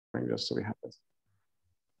just so we have this.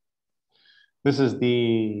 This is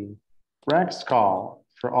the Rex call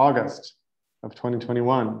for August of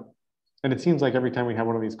 2021. And it seems like every time we have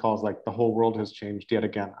one of these calls, like the whole world has changed yet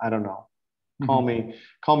again. I don't know. Call me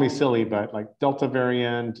silly, but like Delta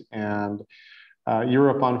variant and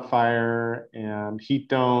Europe on fire and heat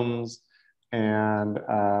domes and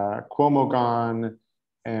Cuomo gone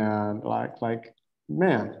and like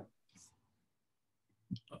man.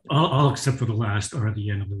 All except for the last or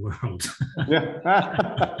the end of the world. Yeah.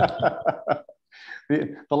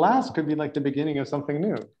 The last could be like the beginning of something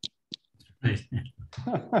new. Right.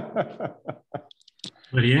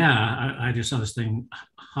 But yeah, I just saw this thing,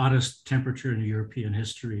 hottest temperature in European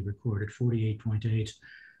history recorded, 48.8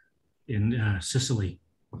 in Sicily.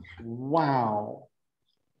 Wow.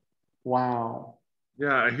 Wow.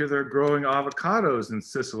 Yeah, I hear they're growing avocados in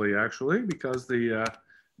Sicily, actually, because the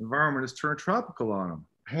environment has turned tropical on them.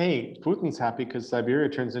 Hey, Putin's happy because Siberia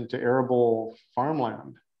turns into arable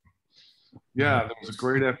farmland. Yeah, there was a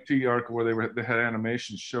great FT article where they had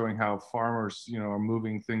animations showing how farmers, are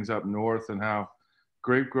moving things up north, and how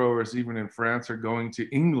grape growers, even in France, are going to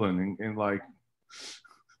England and like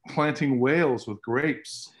planting whales with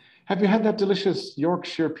grapes. Have you had that delicious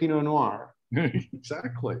Yorkshire Pinot Noir?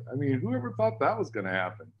 Exactly. I mean, whoever thought that was going to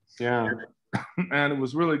happen? Yeah. And it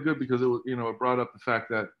was really good because it was, it brought up the fact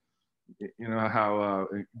that, how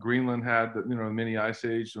Greenland had the, mini ice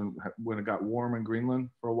age when it got warm in Greenland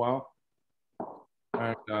for a while.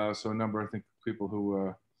 And so a number, I think, people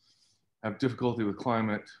who have difficulty with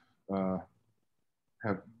climate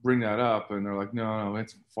bring that up, and they're like, no,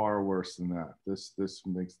 it's far worse than that. This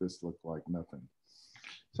makes this look like nothing.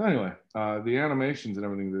 So anyway, the animations and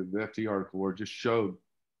everything, the FT article where it just showed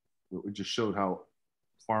how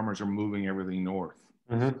farmers are moving everything north,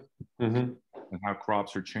 and how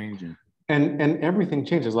crops are changing. And everything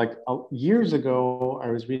changes. Like years ago, I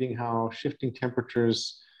was reading how shifting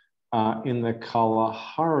temperatures in the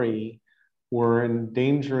Kalahari were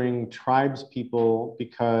endangering tribes people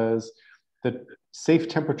because the safe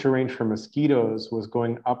temperature range for mosquitoes was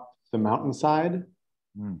going up the mountainside.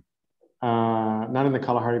 Not in the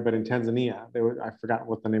Kalahari, but in Tanzania. I forgot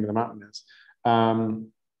what the name of the mountain is.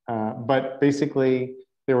 But basically,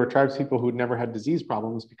 there were tribes people who'd never had disease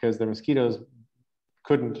problems because the mosquitoes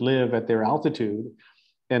couldn't live at their altitude.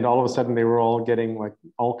 And all of a sudden, they were all getting like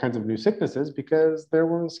all kinds of new sicknesses because there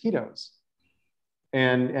were mosquitoes.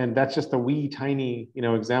 And that's just a wee tiny,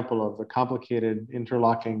 example of the complicated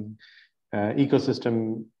interlocking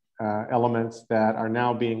ecosystem elements that are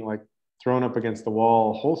now being like thrown up against the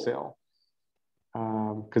wall wholesale.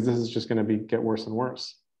 Because this is just going to get worse and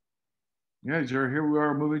worse. Yeah, Jerry, here we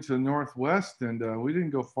are moving to the Northwest, and we didn't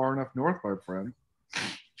go far enough north, my friend.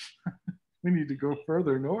 We need to go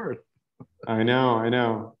further north. I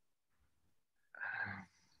know.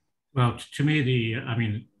 Well, to me,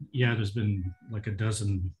 there's been like a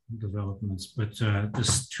dozen developments, but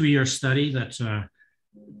this 2-year study that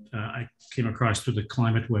I came across through the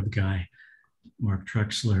Climate Web guy, Mark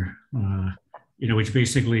Trexler, which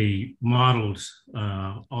basically modeled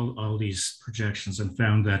all these projections and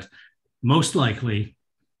found that most likely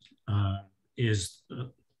is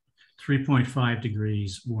 3.5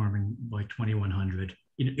 degrees warming by 2100.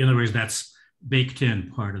 In other words, that's baked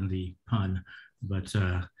in, pardon the pun, but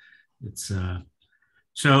it's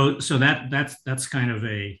so that's kind of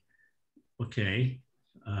a okay.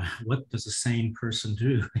 What does a sane person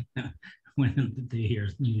do when they hear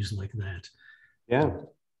news like that? Yeah,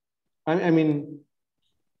 I mean,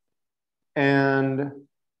 and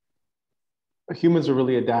humans are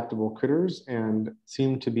really adaptable critters and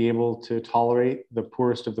seem to be able to tolerate the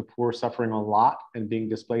poorest of the poor suffering a lot and being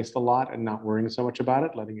displaced a lot and not worrying so much about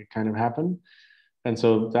it, letting it kind of happen. And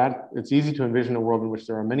so that it's easy to envision a world in which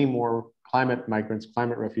there are many more climate migrants,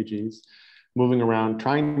 climate refugees moving around,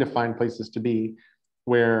 trying to find places to be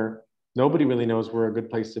where nobody really knows where a good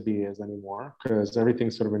place to be is anymore because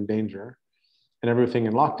everything's sort of in danger and everything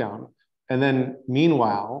in lockdown. And then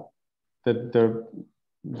meanwhile,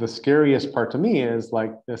 the scariest part to me is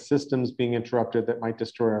like the systems being interrupted that might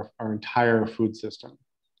destroy our entire food system,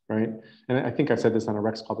 right? And I think I've said this on a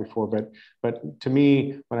Rex call before, but to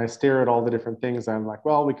me, when I stare at all the different things, I'm like,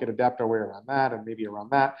 well, we could adapt our way around that and maybe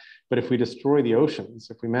around that. But if we destroy the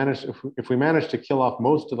oceans, if we manage to kill off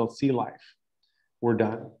most of the sea life, we're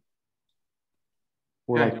done.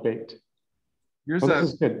 We're like baked. Here's This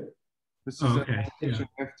is good. This is an information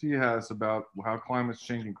FT has about how climate's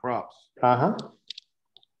changing crops.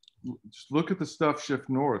 Just look at the stuff shift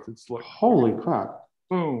north. It's like holy crap!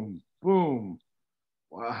 Boom, boom,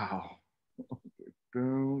 wow,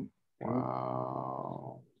 boom,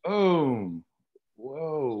 wow, boom,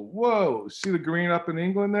 Whoa, whoa. See the green up in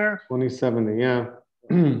England there? 2070, yeah.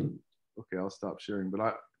 Okay, I'll stop sharing.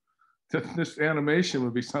 But this animation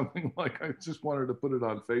would be something like, I just wanted to put it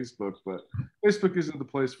on Facebook, but Facebook isn't the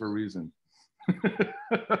place for a reason.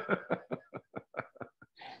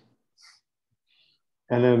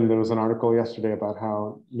 And then there was an article yesterday about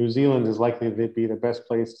how New Zealand is likely to be the best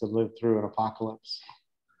place to live through an apocalypse.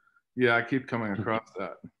 Yeah, I keep coming across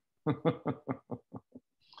that.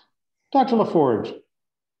 Dr. LaForge,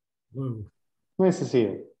 Whoa. nice to see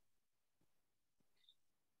you.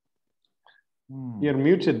 You're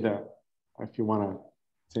muted there, if you want to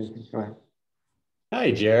say anything. Go ahead.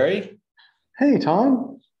 Hi, Jerry. Hey,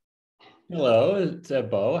 Tom. Hello, it's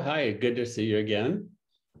Bo. Hi, good to see you again.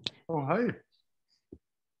 Oh, hi.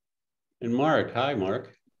 And Mark. Hi,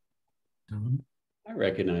 Mark. Tom. I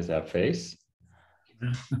recognize that face.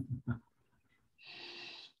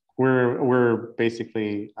 We're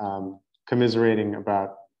basically commiserating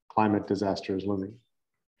about climate disasters looming.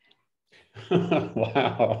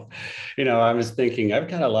 Wow. I was thinking I've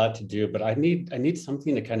got a lot to do, but I need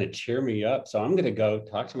something to kind of cheer me up. So I'm going to go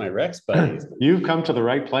talk to my Rex buddies. You've come to the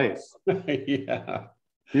right place. Yeah.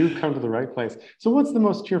 You've come to the right place. So what's the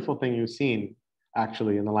most cheerful thing you've seen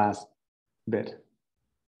actually in the last bit?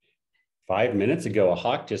 5 minutes ago, a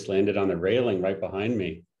hawk just landed on the railing right behind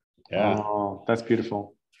me. Yeah. Oh, that's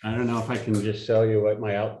beautiful. I don't know if I can just show you what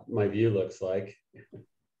my view looks like.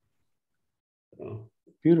 Oh.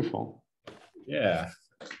 Beautiful. Yeah.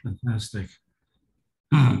 Fantastic.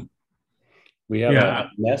 We have a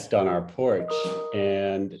nest on our porch,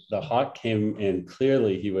 and the hawk came in.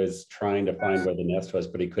 Clearly, he was trying to find where the nest was,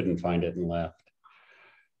 but he couldn't find it and left.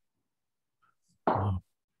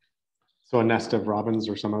 So a nest of robins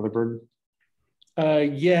or some other bird?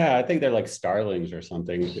 Yeah, I think they're like starlings or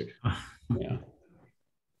something. Yeah.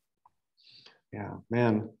 Yeah,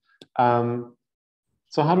 man.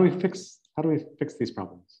 So how do we fix these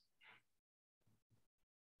problems?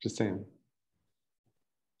 Just saying.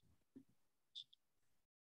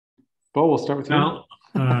 Bo, we'll start with you. Well,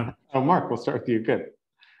 oh, Mark, we'll start with you. Good.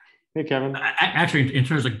 Hey, Kevin. Actually, in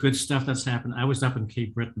terms of good stuff that's happened, I was up in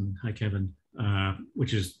Cape Breton. Hi, Kevin,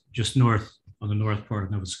 which is just north on the north part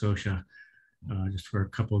of Nova Scotia, just for a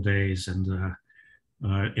couple of days, and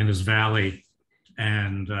in this valley,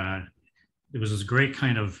 and there was this great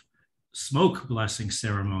kind of smoke blessing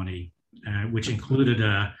ceremony, which included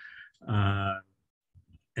a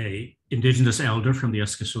indigenous elder from the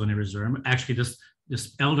Eskasoni Reserve. Actually,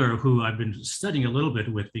 this elder who I've been studying a little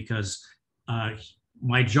bit with, because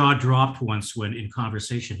my jaw dropped once when in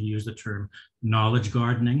conversation he used the term knowledge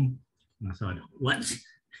gardening. And I thought, what?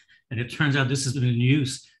 And it turns out this has been in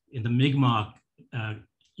use in the Mi'kmaq,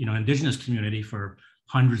 indigenous community for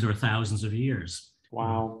hundreds or thousands of years.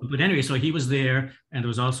 Wow. But anyway, so he was there, and there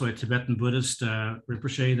was also a Tibetan Buddhist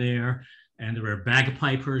Rinpoche there, and there were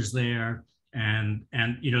bagpipers there, and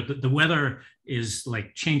the weather is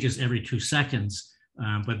like changes every 2 seconds,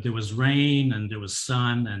 but there was rain and there was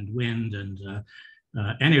sun and wind, and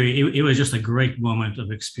anyway, it was just a great moment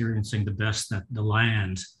of experiencing the best that the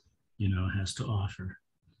land, has to offer.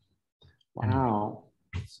 Wow,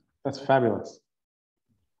 that's fabulous.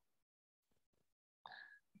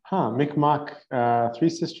 Mi'kmaq, Three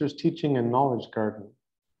Sisters Teaching and Knowledge Garden.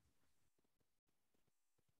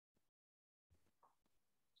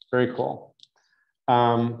 Very cool.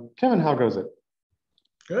 Kevin, how goes it?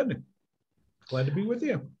 Good. Glad to be with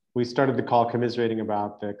you. We started the call commiserating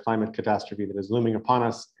about the climate catastrophe that is looming upon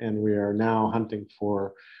us, and we are now hunting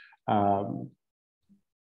for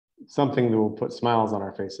something that will put smiles on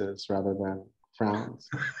our faces rather than frowns.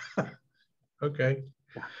 Okay.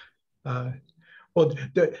 Well,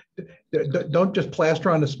 don't just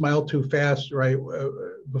plaster on a smile too fast, right?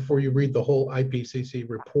 Before you read the whole IPCC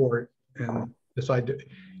report and decide to.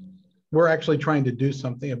 We're actually trying to do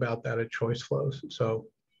something about that at Choice Flows. So,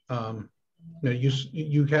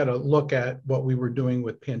 you had a look at what we were doing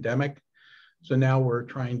with pandemic. So now we're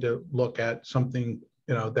trying to look at something,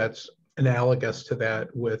 that's analogous to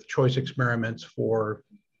that with choice experiments for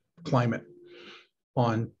climate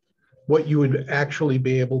on what you would actually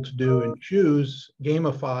be able to do and choose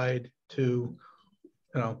gamified to,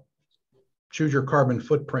 choose your carbon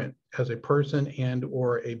footprint as a person and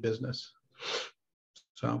or a business.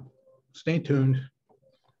 So stay tuned.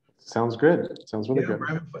 Sounds good. Sounds really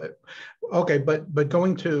good. Okay, but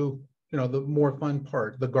going to, the more fun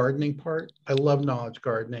part, the gardening part. I love knowledge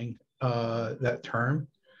gardening, that term.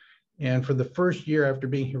 And for the first year after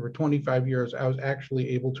being here for 25 years, I was actually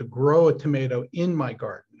able to grow a tomato in my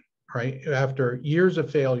garden. Right after years of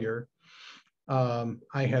failure,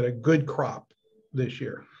 I had a good crop this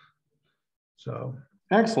year. So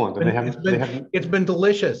Excellent. And It's been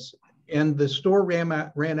delicious. And the store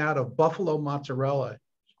ran out of buffalo mozzarella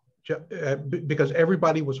because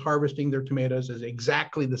everybody was harvesting their tomatoes at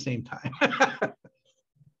exactly the same time.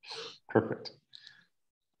 Perfect.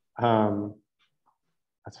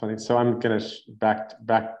 That's funny. So I'm going to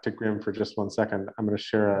back to Grim for just 1 second. I'm going to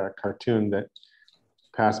share a cartoon that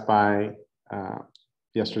passed by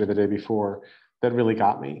yesterday, the day before, that really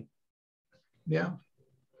got me. Yeah.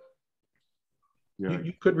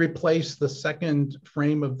 You could replace the second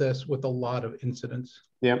frame of this with a lot of incidents.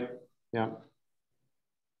 Yep. Yeah.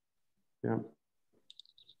 Yeah.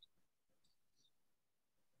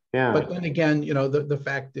 Yeah. But then again, you know, the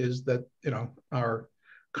fact is that, you know, our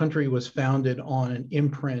country was founded on an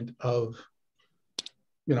imprint of,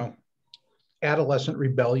 you know, adolescent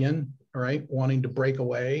rebellion, all right, wanting to break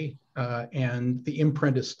away, and the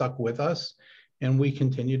imprint is stuck with us. And we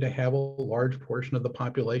continue to have a large portion of the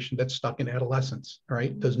population that's stuck in adolescence,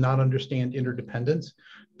 right? Does not understand interdependence,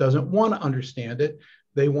 doesn't want to understand it.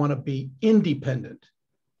 They want to be independent,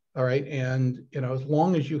 all right? And, you know, as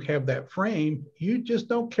long as you have that frame, you just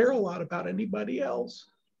don't care a lot about anybody else.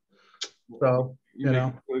 So, you make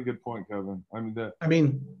a really good point, Kevin. I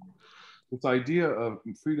mean, this idea of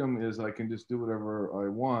freedom is I can just do whatever I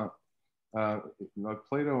want.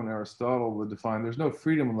 Plato and Aristotle would define there's no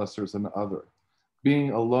freedom unless there's an other.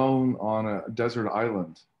 Being alone on a desert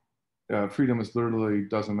island, freedom is literally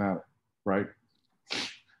doesn't matter, right?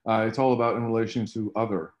 It's all about in relation to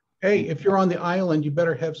other. Hey, if you're on the island, you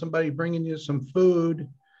better have somebody bringing you some food,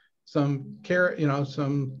 some carrot, you know,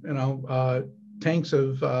 some, you know, tanks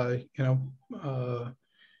of,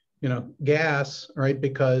 gas, right?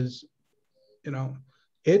 Because, you know,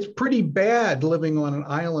 it's pretty bad living on an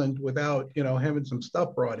island without, you know, having some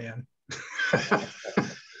stuff brought in.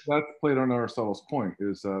 That's Plato and Aristotle's point,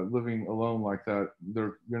 is living alone like that,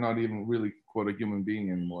 you're not even really, quote, a human being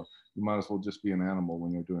anymore. You might as well just be an animal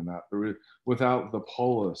when you're doing that. Without the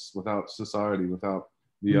polis, without society, without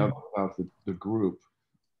the other, without the group,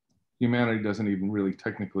 humanity doesn't even really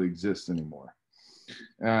technically exist anymore.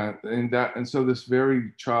 And so this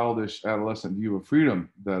very childish adolescent view of freedom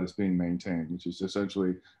that is being maintained, which is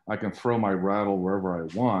essentially, I can throw my rattle wherever I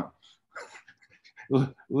want,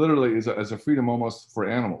 literally is a freedom almost for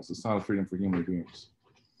animals. It's not a freedom for human beings.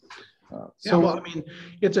 Yeah, well, I mean,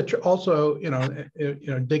 it's also, you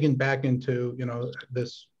know, digging back into, you know,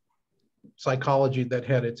 this psychology that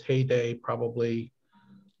had its heyday probably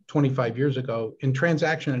 25 years ago. In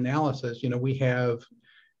transaction analysis, you know, we have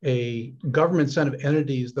a government set of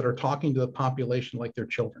entities that are talking to the population like they're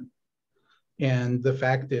children. And the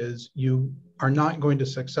fact is, you are not going to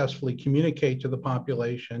successfully communicate to the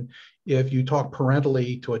population if you talk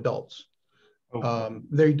parentally to adults.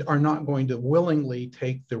 They are not going to willingly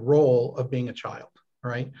take the role of being a child,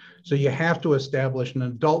 right? So you have to establish an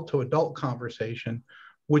adult to adult conversation,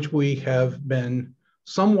 which we have been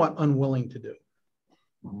somewhat unwilling to do.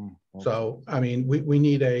 So, I mean, we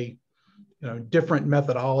need a, you know, different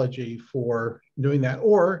methodology for doing that,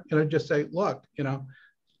 or, you know, just say, look, you know,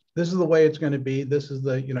 this is the way it's going to be. This is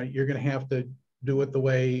the, you know, you're going to have to do it the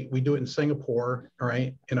way we do it in Singapore, all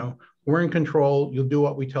right? You know, we're in control. You'll do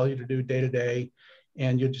what we tell you to do day to day,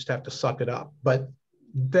 and you just have to suck it up. But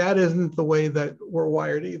that isn't the way that we're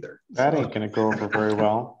wired either. That ain't going to go over very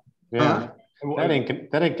well. Yeah, that ain't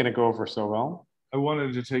going to go over so well. I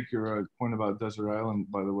wanted to take your point about Desert Island,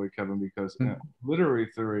 by the way, Kevin, because in literary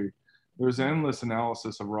theory, there's endless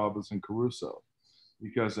analysis of Robinson Crusoe.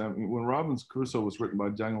 Because when Robinson Crusoe was written by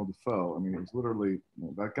Daniel Defoe, I mean, it was literally, you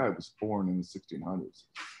know, that guy was born in the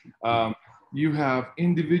 1600s. You have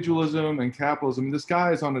individualism and capitalism. This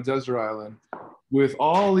guy is on a desert island with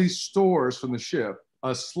all these stores from the ship,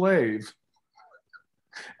 a slave.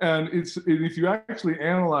 And if you actually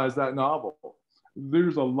analyze that novel,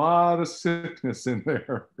 there's a lot of sickness in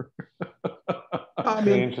there. I mean,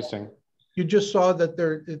 Very interesting. You just saw that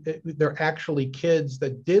they're actually kids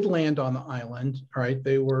that did land on the island. All right,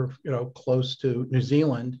 they were, you know, close to New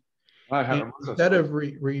Zealand. Instead of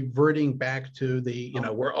reverting back to the, you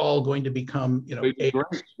know, we're all going to become, you know,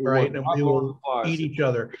 apes, right, and we will eat each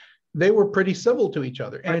other. They were pretty civil to each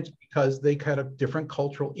other, and it's because they had a different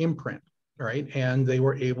cultural imprint, right, and they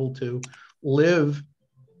were able to live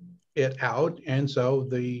it out. And so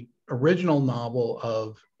the original novel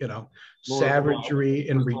of, you know, savagery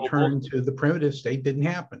and return to the primitive state didn't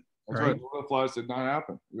happen. That's right. Lord of the Flies did not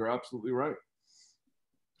happen. You're absolutely right.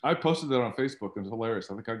 I posted that on Facebook, and it's hilarious.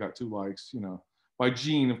 I think I got 2 likes, you know, by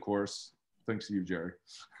Gene, of course. Thanks to you, Jerry.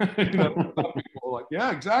 You know, people were like,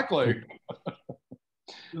 yeah, exactly.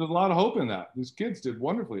 There's a lot of hope in that. These kids did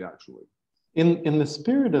wonderfully, actually. In the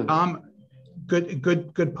spirit of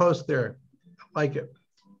good post there. I like it.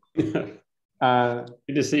 Good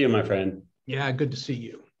to see you, my friend. Yeah, good to see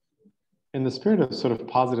you. In the spirit of sort of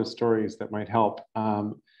positive stories that might help,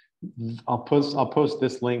 I'll post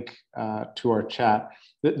this link to our chat.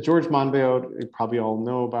 George Monbiot, you probably all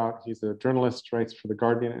know about. He's a journalist, writes for The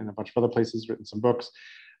Guardian and a bunch of other places, written some books.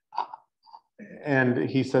 And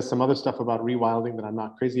he says some other stuff about rewilding that I'm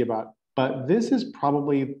not crazy about. But this is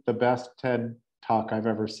probably the best TED talk I've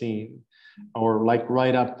ever seen, or like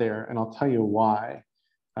right up there. And I'll tell you why.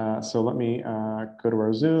 So let me go to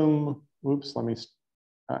our Zoom. Oops,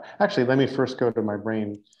 actually, let me first go to my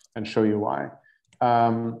brain and show you why.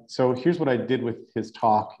 So here's what I did with his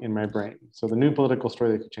talk in my brain. So the new political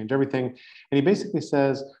story that could change everything. And he basically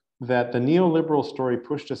says that the neoliberal story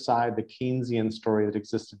pushed aside the Keynesian story that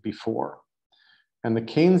existed before. And the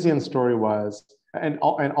Keynesian story was, and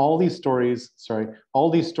all these stories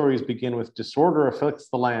begin with disorder afflicts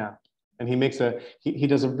the land. And he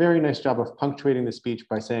does a very nice job of punctuating the speech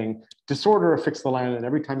by saying disorder afflicts the land. And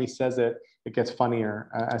every time he says it, it gets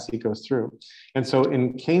funnier as he goes through. And so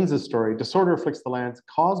in Keynes's story, disorder afflicts the land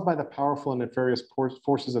caused by the powerful and nefarious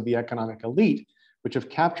forces of the economic elite, which have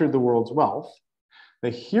captured the world's wealth. The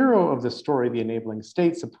hero of the story, the enabling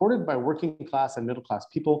state, supported by working class and middle class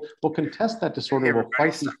people, will contest that disorder, will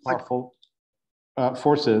fight these powerful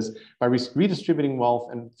forces by redistributing wealth,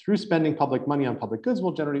 and through spending public money on public goods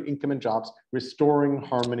will generate income and jobs, restoring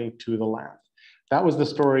harmony to the land. That was the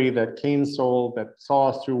story that Keynes sold that saw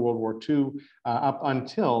us through World War II up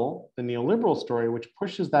until the neoliberal story, which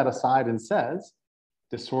pushes that aside and says,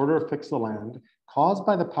 disorder afflicts the land caused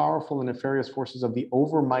by the powerful and nefarious forces of the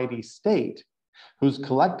overmighty state, whose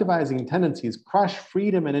collectivizing tendencies crush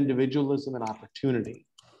freedom and individualism and opportunity.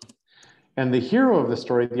 And the hero of the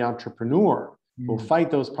story, the entrepreneur, will fight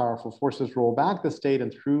those powerful forces, roll back the state,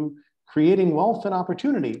 and through creating wealth and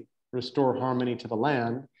opportunity, restore harmony to the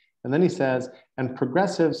land. And then he says, and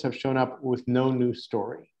progressives have shown up with no new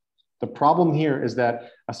story. The problem here is that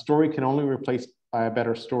a story can only be replaced by a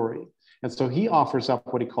better story. And so he offers up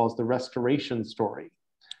what he calls the restoration story.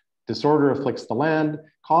 Disorder afflicts the land,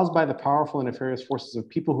 caused by the powerful and nefarious forces of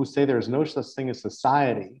people who say there is no such thing as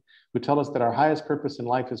society, who tell us that our highest purpose in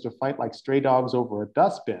life is to fight like stray dogs over a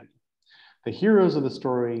dustbin. The heroes of the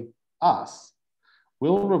story, us,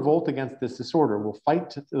 will revolt against this disorder, will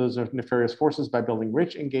fight those nefarious forces by building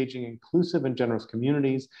rich, engaging, inclusive, and generous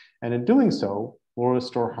communities, and in doing so, will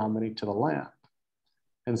restore harmony to the land.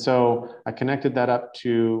 And so I connected that up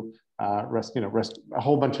to a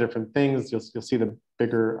whole bunch of different things. You'll see the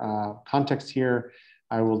bigger context here.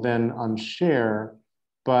 I will then unshare,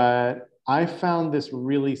 but I found this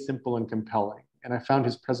really simple and compelling, and I found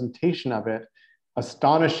his presentation of it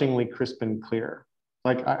astonishingly crisp and clear.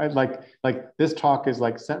 Like this talk is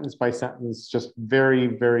like sentence by sentence, just very,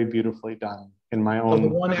 very beautifully done in my own. So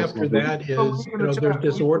the one after that is, there's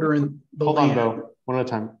disorder in the land. Hold on, Bo, one at a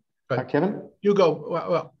time. Kevin? You go.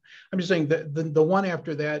 Well, I'm just saying that the one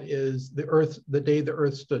after that is the day the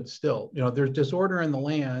earth stood still. There's disorder in the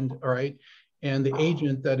land, all right? And the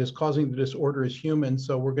agent that is causing the disorder is human,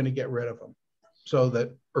 so we're going to get rid of them so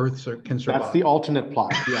that Earth can survive. That's the alternate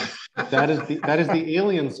plot, yes. that is the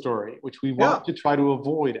alien story, which we want to try to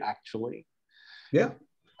avoid, actually. Yeah.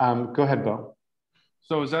 Go ahead, Bo.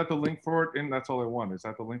 So is that the link for it? And that's all I want. Is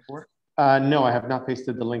that the link for it? No, I have not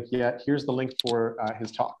pasted the link yet. Here's the link for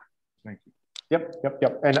his talk. Thank you.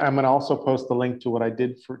 Yep. And I'm going to also post the link to what I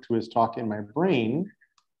did to his talk in my brain,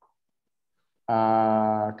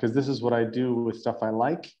 because this is what I do with stuff I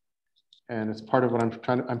like, and it's part of what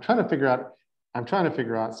I'm trying to figure out. I'm trying to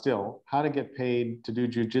figure out still how to get paid to do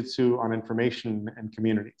jujitsu on information and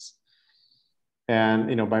communities,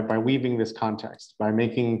 and by weaving this context, by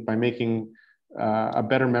making a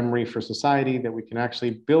better memory for society that we can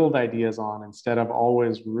actually build ideas on instead of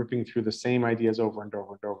always ripping through the same ideas over and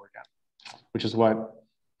over and over again, which is what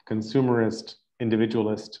consumerist,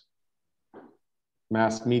 individualist,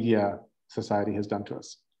 mass media society has done to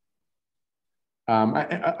us.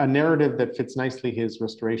 A narrative that fits nicely his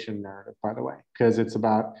restoration narrative, by the way, because it's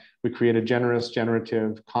about we create a generous,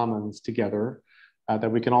 generative commons together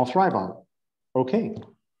that we can all thrive on. Okay,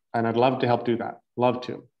 and I'd love to help do that. Love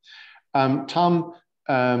to. Tom,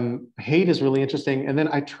 hate is really interesting. And then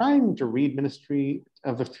I tried to read Ministry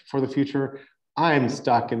for the Future. I'm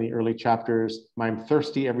stuck in the early chapters. I'm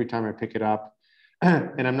thirsty every time I pick it up.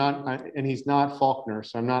 And and he's not Faulkner,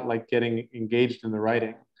 so I'm not like getting engaged in the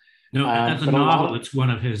writing. No, as a novel, it's one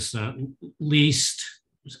of his least,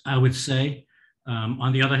 I would say.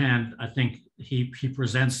 On the other hand, I think he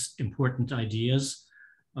presents important ideas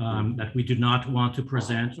that we do not want to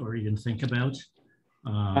present or even think about,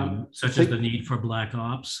 such as the need for black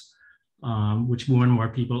ops, which more and more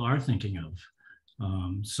people are thinking of.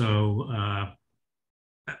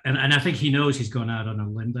 And I think he knows he's gone out on a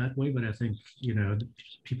limb that way, but I think,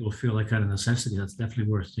 people feel like kind of necessity. That's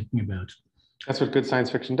definitely worth thinking about. That's what good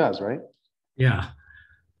science fiction does, right? Yeah.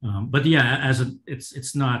 But yeah,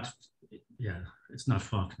 it's not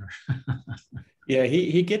Faulkner. Yeah,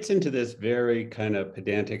 he gets into this very kind of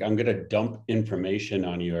pedantic, I'm going to dump information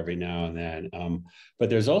on you every now and then. But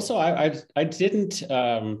there's also, I didn't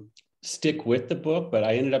stick with the book, but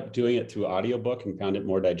I ended up doing it through audiobook and found it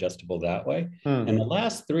more digestible that way. And the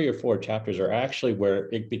last 3 or 4 chapters are actually where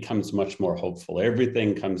it becomes much more hopeful.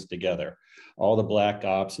 Everything comes together, all the black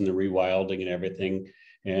ops and the rewilding and everything.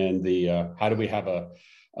 And the how do we have a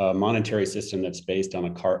monetary system that's based on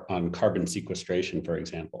on carbon sequestration, for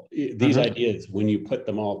example. These ideas, when you put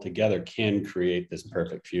them all together, can create this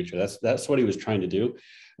perfect future. That's what he was trying to do.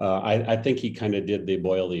 I think he kind of did the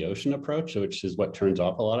boil the ocean approach, which is what turns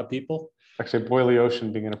off a lot of people. Actually, boil the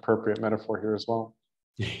ocean being an appropriate metaphor here as well.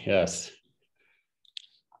 Yes.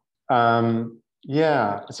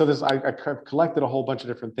 Yeah. So I collected a whole bunch of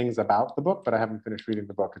different things about the book, but I haven't finished reading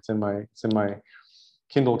the book. It's in my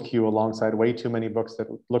Kindle queue alongside way too many books that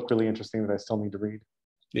look really interesting that I still need to read.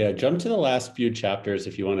 Yeah, jump to the last few chapters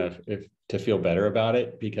if you want to feel better about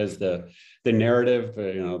it, because the narrative,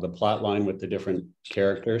 the plot line with the different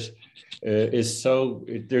characters there's so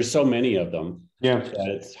many of them. Yeah, that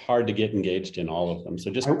it's hard to get engaged in all of them.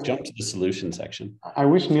 So just jump to the solution section. I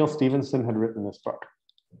wish Neil Stephenson had written this book.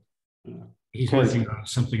 He's working on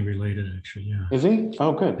something related, actually. Yeah. Is he?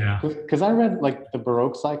 Oh, good. Yeah. Because I read like the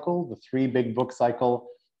Baroque cycle, the 3 big book cycle.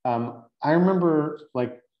 I remember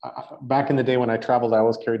back in the day when I traveled, I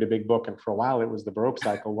always carried a big book, and for a while it was the Baroque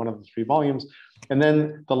cycle, one of the 3 volumes. And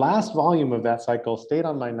then the last volume of that cycle stayed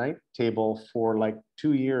on my night table for like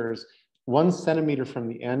 2 years, 1 centimeter from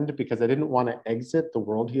the end, because I didn't want to exit the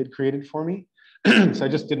world he had created for me. So I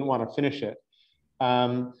just didn't want to finish it.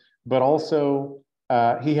 But also,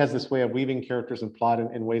 he has this way of weaving characters and plot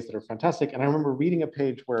in ways that are fantastic. And I remember reading a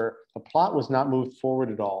page where the plot was not moved forward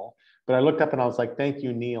at all. But I looked up and I was like, thank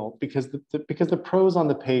you, Neil, because the prose on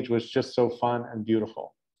the page was just so fun and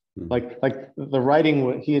beautiful. Like the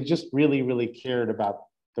writing, he had just really, really cared about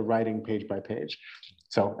the writing page by page.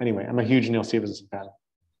 So anyway, I'm a huge Neil Stephenson fan.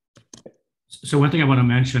 So one thing I want to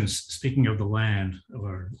mention, speaking of the land,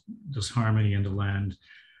 or disharmony in the land,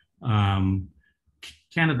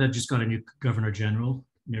 Canada just got a new Governor General,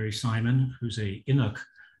 Mary Simon, who's a Inuk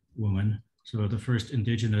woman, so the first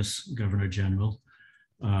Indigenous Governor General.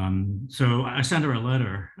 So I sent her a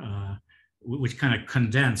letter, which kind of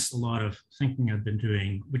condensed a lot of thinking I've been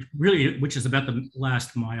doing, which is about the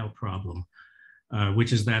last mile problem,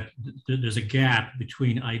 which is that there's a gap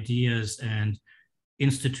between ideas and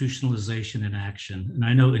institutionalization and action. And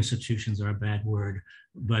I know institutions are a bad word,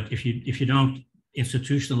 but if you don't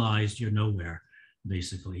institutionalize, you're nowhere.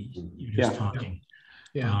 Basically, you're just talking.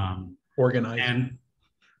 Yeah. Organized.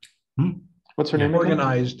 And what's her name?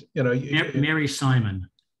 Organized. Mary Simon.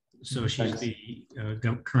 So she's the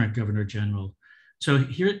current Governor General. So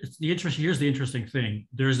here's the interesting thing.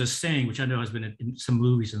 There's a saying, which I know has been in some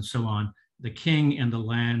movies and so on: the king and the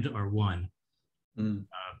land are one.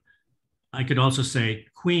 I could also say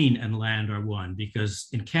queen and land are one, because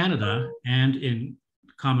in Canada and in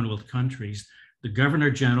Commonwealth countries, the Governor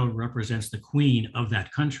General represents the Queen of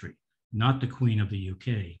that country, not the Queen of the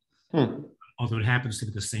UK, although it happens to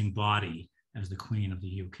be the same body as the Queen of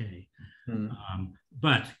the UK.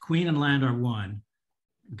 But Queen and land are one.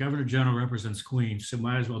 Governor General represents Queen, so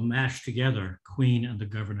might as well mash together Queen and the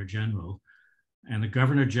Governor General. And the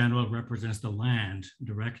Governor General represents the land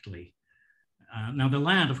directly. Now, the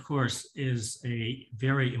land, of course, is a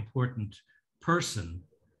very important person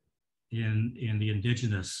in the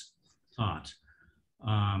Indigenous thought.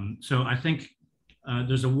 So I think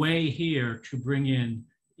there's a way here to bring in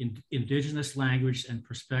Indigenous language and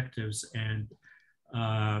perspectives, and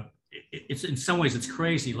it's in some ways it's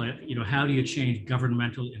crazy. Like, how do you change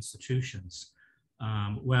governmental institutions?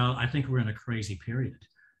 Well, I think we're in a crazy period,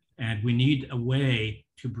 and we need a way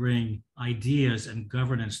to bring ideas and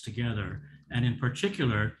governance together. And in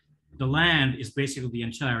particular, the land is basically the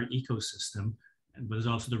entire ecosystem, but there's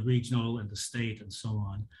also the regional and the state and so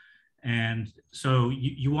on. And so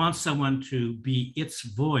you want someone to be its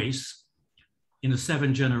voice in a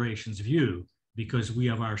 7 generations view, because we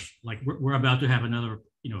have we're about to have another,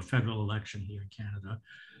 federal election here in Canada.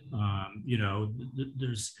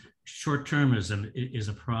 There's short-termism is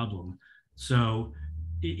a problem. So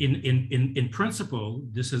in principle,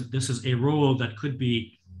 this is a role that could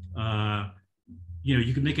be,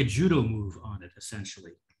 you could make a judo move on it,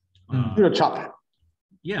 essentially. Judo chop.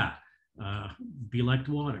 Yeah. Be like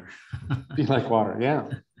water. Be like water, yeah.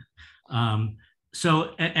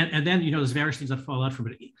 So, and then, there's various things that fall out from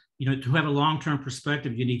it. To have a long-term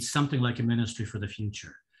perspective, you need something like a ministry for the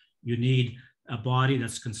future. You need a body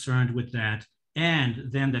that's concerned with that,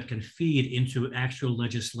 and then that can feed into actual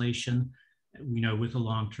legislation, with a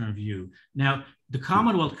long-term view. Now, the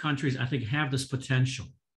Commonwealth countries, I think, have this potential.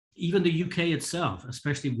 Even the UK itself,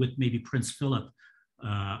 especially with maybe Prince Philip,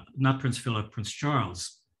 not Prince Philip, Prince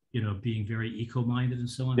Charles, being very eco-minded and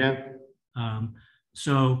so on. Yeah.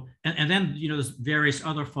 So, and then, there's various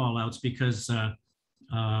other fallouts because,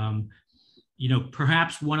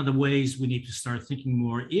 perhaps one of the ways we need to start thinking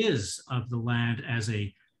more is of the land as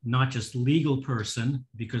a not just legal person,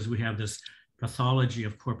 because we have this pathology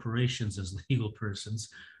of corporations as legal persons,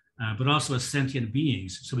 but also as sentient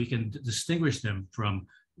beings, so we can distinguish them from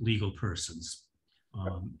legal persons,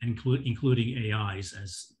 including AIs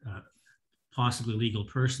as possibly legal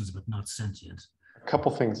persons, but not sentient. A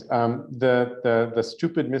couple things. The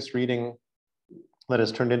stupid misreading that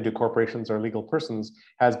has turned into corporations or legal persons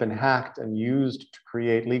has been hacked and used to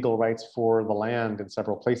create legal rights for the land in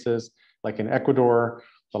several places. Like in Ecuador,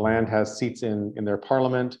 the land has seats in their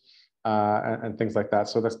parliament and things like that.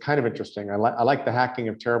 So that's kind of interesting. I like the hacking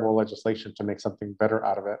of terrible legislation to make something better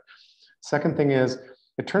out of it. Second thing is,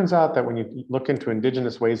 it turns out that when you look into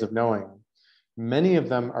indigenous ways of knowing, many of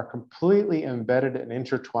them are completely embedded and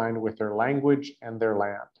intertwined with their language and their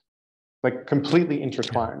land. Like completely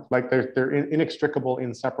intertwined, like they're inextricable,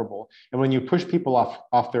 inseparable. And when you push people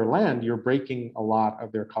off their land, you're breaking a lot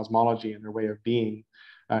of their cosmology and their way of being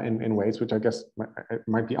in ways, which I guess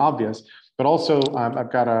might be obvious. But also,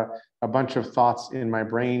 I've got a bunch of thoughts in my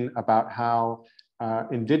brain about how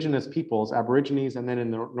indigenous peoples, Aborigines, and then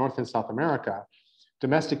in the North and South America,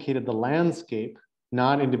 domesticated the landscape,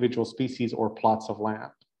 not individual species or plots of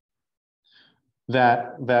land.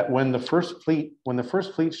 That when the first fleet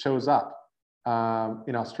shows up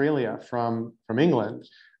in Australia from England,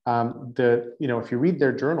 if you read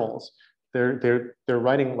their journals, they're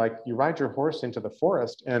writing like, you ride your horse into the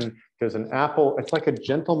forest and there's an apple. It's like a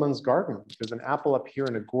gentleman's garden. There's an apple up here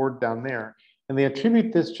and a gourd down there, and they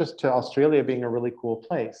attribute this just to Australia being a really cool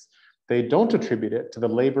place. They don't attribute it to the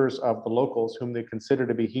labors of the locals, whom they consider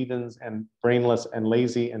to be heathens and brainless and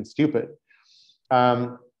lazy and stupid.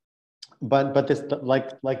 But this,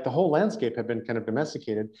 like the whole landscape had been kind of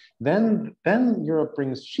domesticated. Then Europe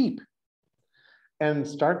brings sheep and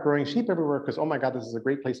start growing sheep everywhere because, oh my God, this is a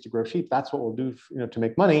great place to grow sheep. That's what we'll do, to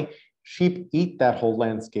make money. Sheep eat that whole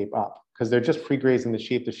landscape up because they're just free grazing the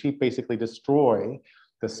sheep. The sheep basically destroy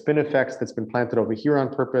the spinifex that's been planted over here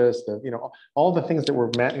on purpose. All the things that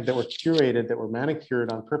were curated, that were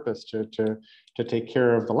manicured on purpose to take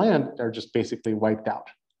care of the land are just basically wiped out.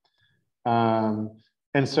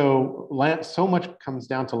 And so so much comes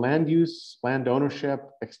down to land use, land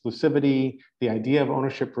ownership, exclusivity, the idea of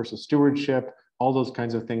ownership versus stewardship. All those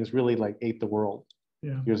kinds of things really ate the world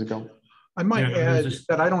years ago. I might add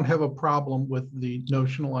that I don't have a problem with the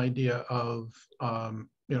notional idea of a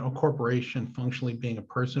corporation functionally being a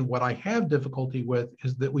person. What I have difficulty with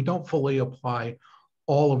is that we don't fully apply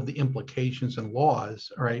all of the implications and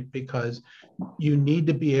laws, right? Because you need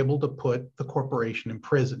to be able to put the corporation in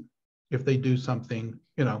prison if they do something,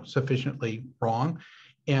 sufficiently wrong.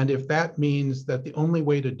 And if that means that the only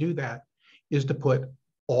way to do that is to put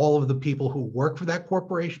all of the people who work for that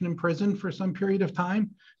corporation in prison for some period of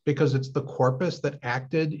time, because it's the corpus that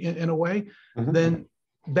acted in a way, then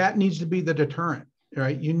that needs to be the deterrent,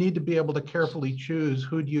 right? You need to be able to carefully choose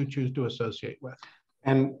who do you choose to associate with.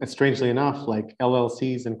 And strangely enough, like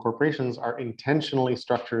LLCs and corporations are intentionally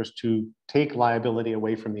structures to take liability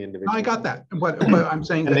away from the individual. No, I got that. But I'm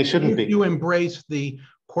saying that they shouldn't be. You embrace the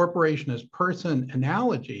corporation as person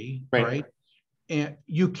analogy, right? And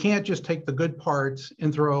you can't just take the good parts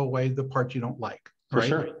and throw away the parts you don't like, right? For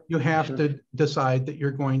sure. You have to decide that you're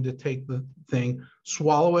going to take the thing,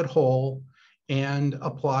 swallow it whole, and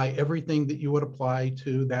apply everything that you would apply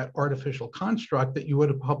to that artificial construct that you would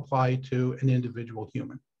apply to an individual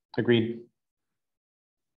human. Agreed.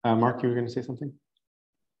 Mark, you were going to say something?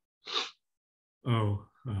 Oh,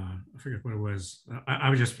 I forget what it was. I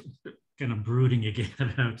was just kind of brooding again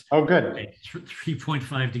about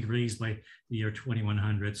 3.5 degrees by the year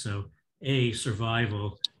 2100. So A,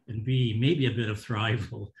 survival, and B, maybe a bit of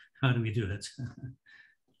thrival. How do we do it?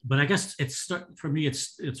 But I guess for me,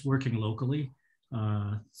 it's working locally.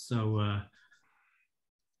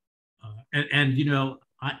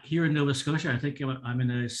 Here in Nova Scotia, I think I'm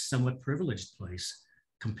in a somewhat privileged place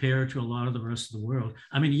compared to a lot of the rest of the world.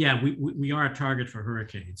 I mean, yeah, we are a target for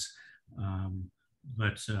hurricanes, and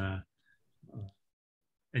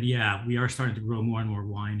yeah, we are starting to grow more and more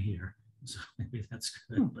wine here. So maybe that's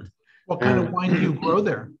good. But what kind of wine do you grow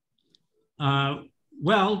there?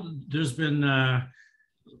 Well, there's been, I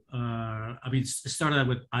mean, it started out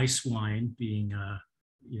with ice wine being,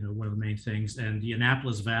 one of the main things. And the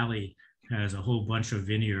Annapolis Valley has a whole bunch of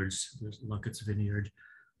vineyards. There's Luckett's Vineyard,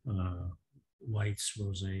 whites,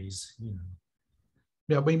 rosés,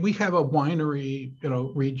 Yeah, I mean, we have a winery,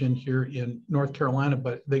 region here in North Carolina,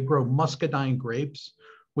 but they grow muscadine grapes,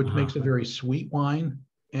 which makes a very sweet wine,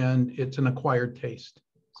 and it's an acquired taste.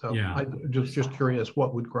 So Yeah. I'm just curious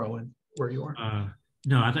what would grow in where you are.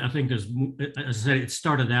 No, I think there's, as I said, it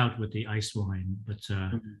started out with the ice wine, but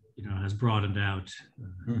has broadened out as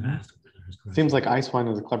the weather has grown. Seems like ice wine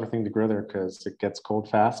is a clever thing to grow there because it gets cold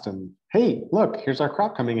fast. And hey, look, here's our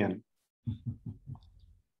crop coming in.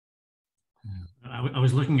 I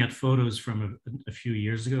was looking at photos from a few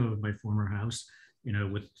years ago of my former house,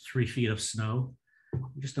 with 3 feet of snow.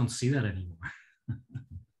 You just don't see that anymore.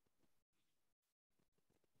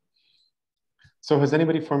 So has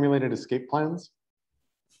anybody formulated escape plans?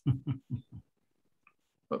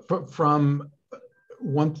 From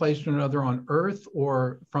one place to another on Earth,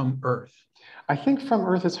 or from Earth? I think from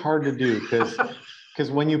Earth is hard to do because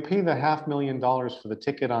when you pay the $500,000 for the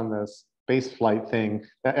ticket on this space flight thing,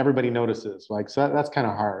 that everybody notices. So that's kind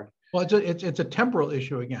of hard. Well, it's a temporal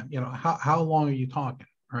issue again. How long are you talking,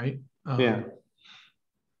 right? Yeah.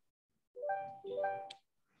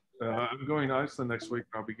 I'm going to Iceland next week.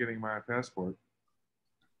 I'll be getting my passport.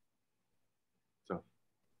 So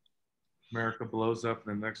America blows up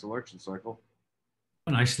in the next election cycle.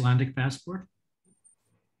 An Icelandic passport?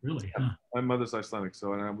 Really? Huh? My mother's Icelandic,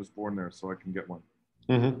 and I was born there, so I can get one.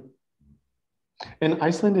 Mm-hmm. And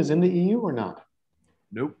Iceland is in the EU or not?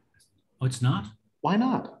 Nope. Oh, it's not? Why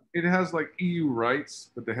not? It has like EU rights,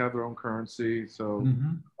 but they have their own currency. So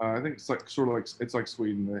I think it's like it's like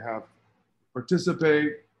Sweden. They have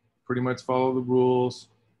participate, pretty much follow the rules,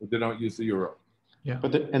 but they don't use the euro. Yeah.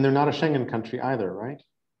 And they're not a Schengen country either, right?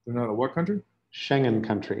 They're not a what country? Schengen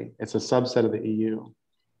country. It's a subset of the EU.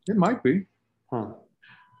 It might be. Huh.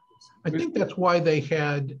 I think that's why they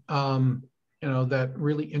had, that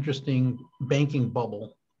really interesting banking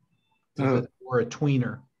bubble, or a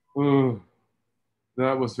tweener. Ooh,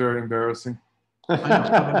 that was very embarrassing. And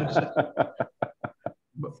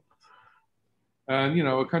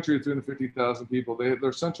a country of 350,000 people,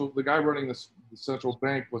 the guy running the central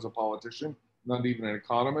bank was a politician, not even an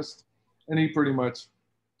economist, and he pretty much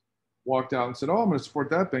walked out and said, "Oh, I'm going to support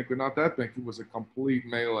that bank, but not that bank." It was a complete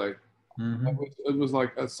melee. It was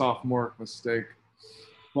like a sophomore mistake,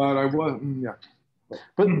 but I wasn't. Yeah.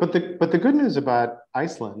 But the good news about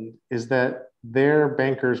Iceland is that their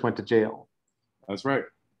bankers went to jail. That's right.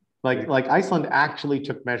 Like Iceland actually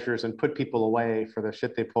took measures and put people away for the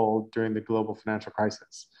shit they pulled during the global financial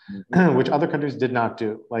crisis, which other countries did not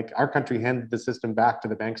do. Like our country handed the system back to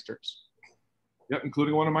the banksters. Yep,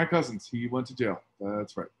 including one of my cousins. He went to jail.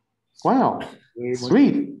 That's right. Wow,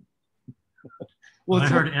 sweet. Well, I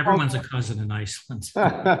heard everyone's a cousin in Iceland.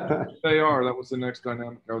 They are. That was the next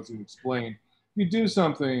dynamic I was going to explain. You do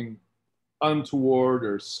something untoward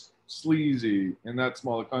or sleazy in that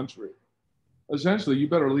small country, essentially, you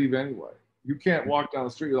better leave anyway. You can't walk down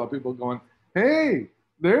the street without people going, "Hey,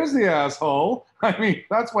 there's the asshole." I mean,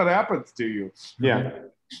 that's what happens to you. Yeah.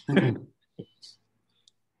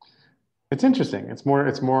 It's interesting. It's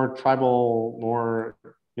more tribal, more,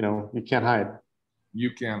 you can't hide.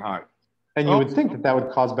 You can't hide. And you would think that would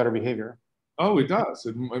cause better behavior. Oh, it does.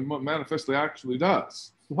 It manifestly actually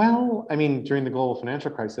does. Well, I mean, during the global financial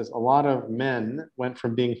crisis, a lot of men went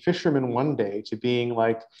from being fishermen one day to being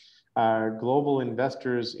like global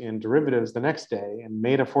investors in derivatives the next day, and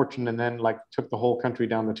made a fortune, and then took the whole country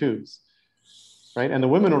down the tubes, right? And the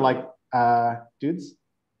women were like, dudes,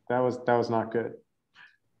 that was not good.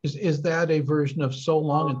 Is that a version of So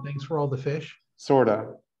Long and Thanks for All the Fish?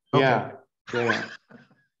 Sorta. Okay. Yeah.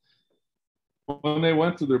 When they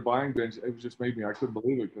went to their buying bench, it just made me, I couldn't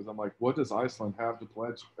believe it, because I'm like, what does Iceland have to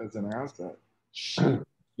pledge as an asset?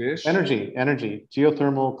 Fish? Energy,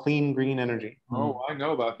 geothermal, clean, green energy. Oh, I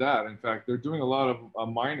know about that. In fact, they're doing a lot of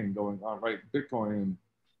mining going on, right? Bitcoin and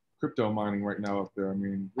crypto mining right now up there. I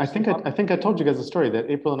mean, I think I told you guys a story that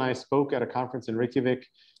April and I spoke at a conference in Reykjavik,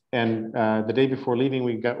 and the day before leaving,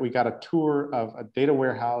 we got a tour of a data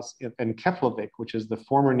warehouse in Keflavik, which is the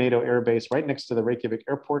former NATO air base right next to the Reykjavik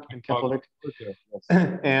airport in Keflavik.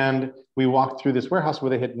 And we walked through this warehouse where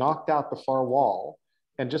they had knocked out the far wall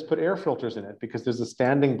and just put air filters in it because there's a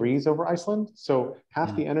standing breeze over Iceland. So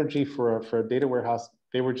half the energy for a data warehouse,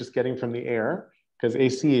 they were just getting from the air, because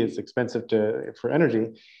AC is expensive for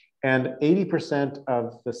energy. And 80%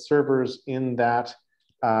 of the servers in that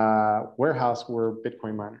warehouse were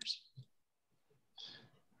Bitcoin miners.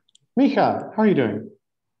 Micha, how are you doing?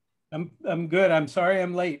 I'm good. I'm sorry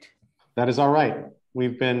I'm late. That is all right.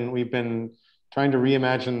 We've been trying to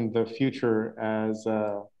reimagine the future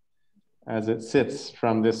as it sits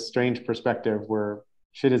from this strange perspective where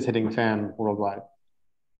shit is hitting fan worldwide.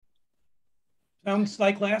 Sounds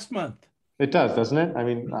like last month. It does, doesn't it? I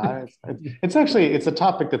mean, it's a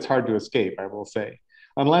topic that's hard to escape, I will say,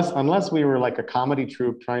 unless we were like a comedy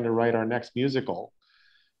troupe trying to write our next musical,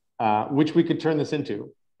 which we could turn this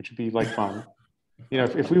into, which would be like fun. You know,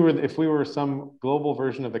 if we were some global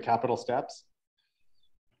version of the Capitol Steps.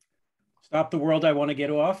 Stop the world, I want to get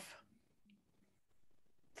off.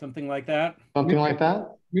 Something like that. Something like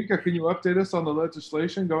that. Mika, can you update us on the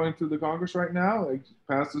legislation going through the Congress right now? Like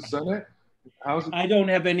past the Senate? How's it? I don't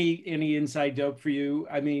have any inside dope for you.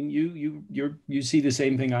 I mean, you see the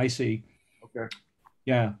same thing I see. Okay.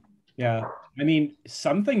 Yeah. I mean,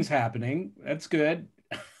 something's happening. That's good.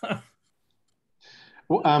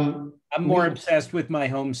 Well, I'm more obsessed with my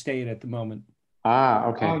home state at the moment.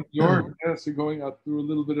 Okay. York, yes, you're going up through a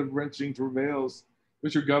little bit of wrenching travails,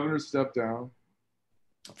 but your governor stepped down.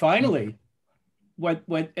 Finally. What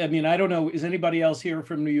I mean, I don't know. Is anybody else here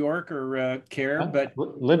from New York or care? But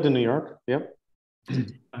lived in New York. Yep.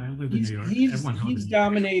 I live in New York.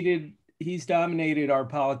 He's dominated our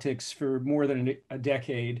politics for more than a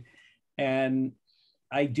decade, and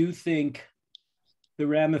I do think the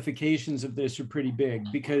ramifications of this are pretty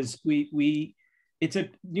big because New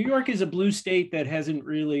York is a blue state that hasn't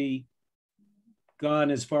really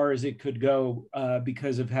gone as far as it could go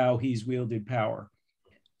because of how he's wielded power.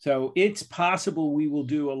 So it's possible we will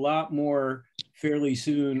do a lot more fairly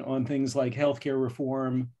soon on things like healthcare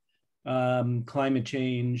reform, climate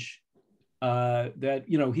change, that,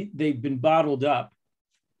 you know, they've been bottled up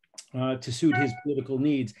to suit his political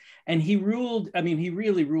needs. And he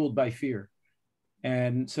really ruled by fear.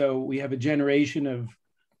 And so we have a generation of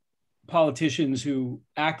politicians who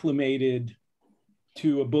acclimated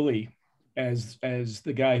to a bully as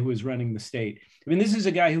the guy who was running the state. I mean, this is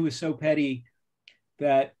a guy who was so petty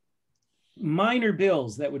that minor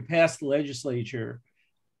bills that would pass the legislature,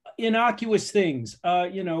 innocuous things,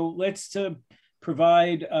 let's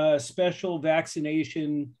provide a special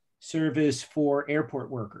vaccination service for airport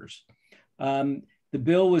workers. The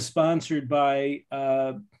bill was sponsored by,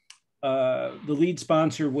 the lead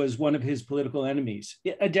sponsor was one of his political enemies,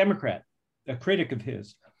 a Democrat, a critic of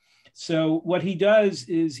his. So what he does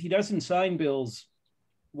is he doesn't sign bills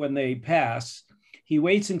when they pass. He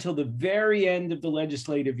waits until the very end of the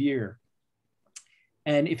legislative year.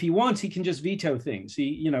 And if he wants, he can just veto things.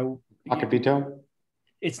 Pocket veto?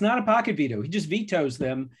 It's not a pocket veto. He just vetoes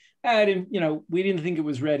them. And, we didn't think it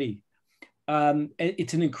was ready.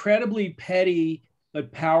 It's an incredibly petty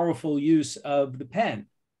but powerful use of the pen,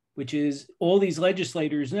 which is all these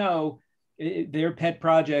legislators know their pet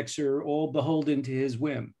projects are all beholden to his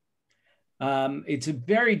whim. It's a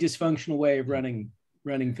very dysfunctional way of running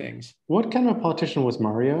things. What kind of politician was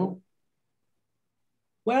Mario?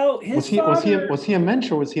 Well, was he a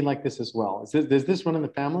mensch, or was he like this as well? Is this run in the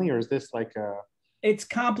family, or is this like a? It's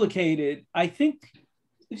complicated. I think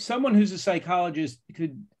someone who's a psychologist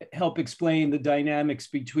could help explain the dynamics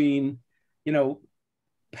between,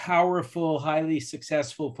 powerful, highly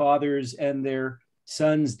successful fathers and their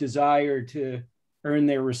sons' desire to earn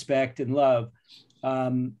their respect and love.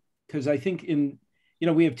 Because I think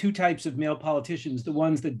we have two types of male politicians, the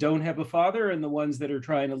ones that don't have a father and the ones that are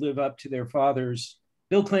trying to live up to their fathers.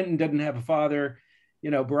 Bill Clinton didn't have a father.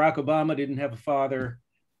 Barack Obama didn't have a father.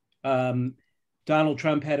 Donald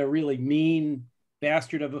Trump had a really mean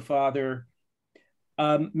bastard of a father.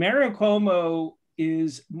 Mario Cuomo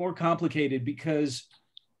is more complicated because,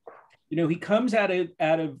 he comes out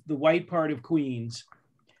of the white part of Queens,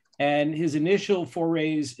 and his initial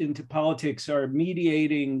forays into politics are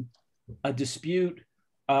mediating a dispute,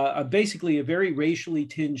 basically a very racially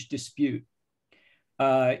tinged dispute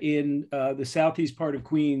in the southeast part of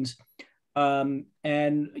Queens. And,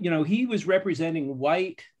 he was representing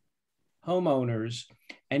white homeowners,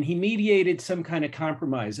 and he mediated some kind of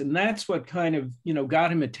compromise. And that's what kind of,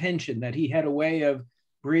 got him attention, that he had a way of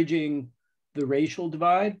bridging the racial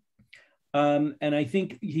divide. And I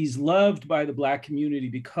think he's loved by the Black community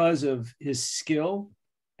because of his skill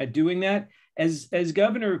at doing that. As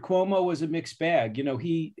governor, Cuomo was a mixed bag.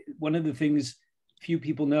 One of the things few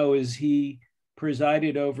people know is he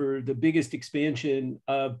presided over the biggest expansion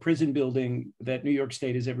of prison building that New York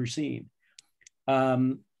State has ever seen.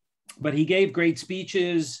 But he gave great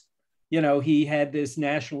speeches. He had this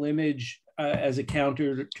national image as a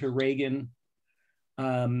counter to Reagan,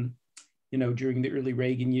 during the early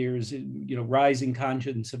Reagan years, rising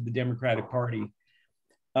conscience of the Democratic Party.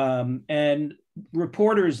 And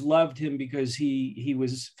reporters loved him because he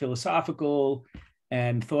was philosophical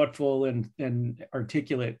and thoughtful and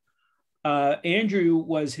articulate. Andrew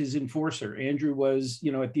was his enforcer. Andrew was,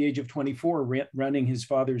 at the age of 24, running his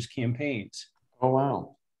father's campaigns. Oh,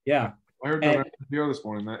 wow. Yeah. I heard that on NPR this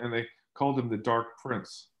morning, and they called him the Dark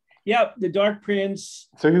Prince. Yeah, the Dark Prince.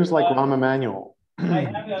 So he was like Rahm Emanuel.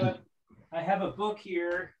 I have a book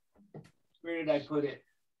here. Where did I put it?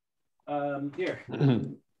 Here.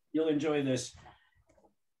 You'll enjoy this.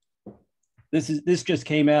 This just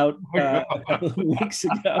came out a couple of weeks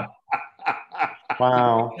ago.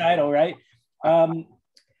 Wow. Title, right?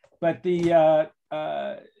 But the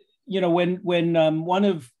when one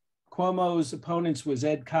of Cuomo's opponents was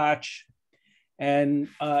Ed Koch, and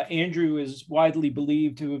Andrew is widely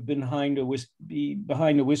believed to have been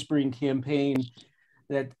behind a whispering campaign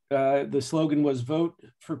that the slogan was "Vote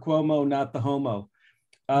for Cuomo, not the homo."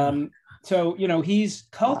 So he's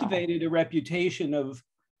cultivated a reputation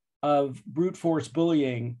of brute force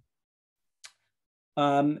bullying.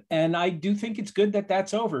 And I do think it's good that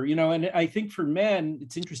that's over, and I think for men,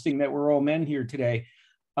 it's interesting that we're all men here today.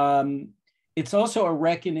 It's also a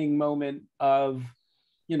reckoning moment of,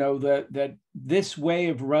 that this way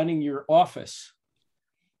of running your office,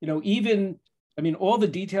 all the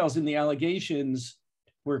details in the allegations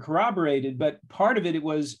were corroborated, but part of it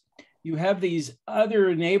was you have these other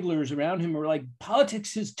enablers around him who are like,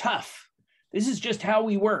 politics is tough. This is just how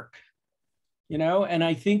we work, and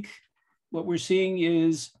I think what we're seeing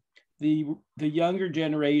is the younger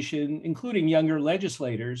generation, including younger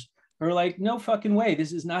legislators, are like, no fucking way,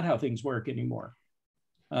 this is not how things work anymore.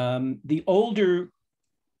 The older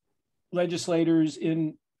legislators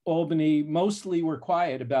in Albany mostly were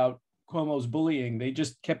quiet about Cuomo's bullying. They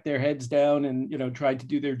just kept their heads down and tried to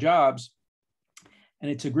do their jobs. And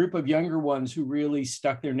it's a group of younger ones who really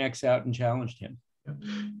stuck their necks out and challenged him.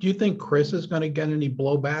 Do you think Chris is going to get any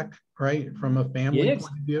blowback, right, from a family point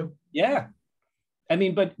of view? Yeah.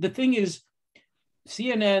 But the thing is,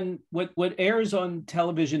 CNN, what airs on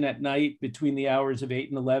television at night between the hours of 8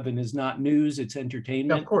 and 11 is not news, it's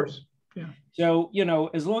entertainment. Yeah, of course. Yeah. So,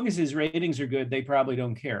 as long as his ratings are good, they probably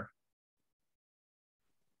don't care.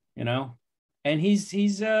 And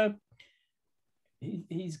he's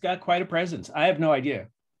got quite a presence. I have no idea.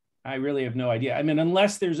 I really have no idea.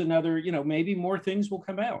 Unless there's another, maybe more things will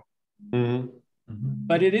come out. Mm-hmm.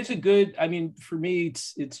 But it is a good, for me,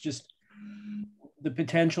 it's just the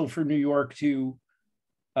potential for New York to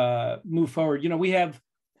move forward. We have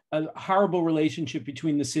a horrible relationship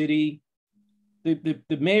between the city. The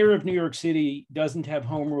mayor of New York City doesn't have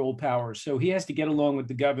home rule power, so he has to get along with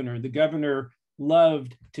the governor. The governor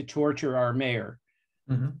loved to torture our mayor.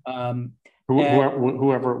 Mm-hmm.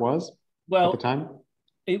 Whoever it was at the time?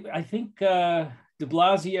 I think de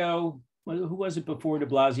Blasio, who was it before de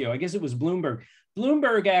Blasio? I guess it was Bloomberg.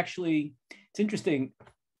 Bloomberg actually, it's interesting.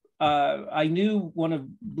 I knew one of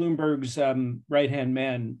Bloomberg's right-hand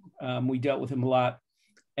men. We dealt with him a lot.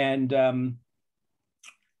 And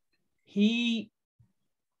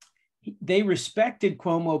they respected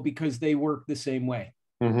Cuomo because they worked the same way.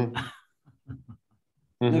 Mm-hmm.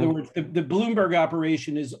 In other words, the Bloomberg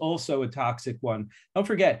operation is also a toxic one. Don't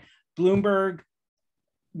forget, Bloomberg,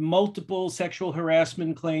 multiple sexual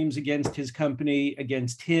harassment claims against his company,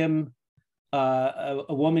 against him. A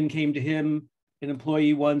woman came to him, an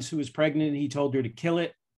employee once who was pregnant, and he told her to kill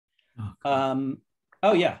it.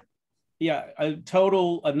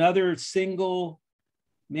 Another single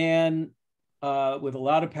man with a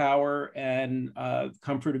lot of power and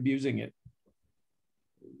comfort abusing it.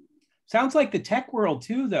 Sounds like the tech world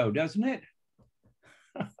too, though, doesn't it?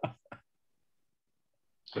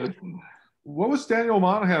 What was Daniel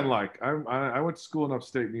Monahan like? I went to school in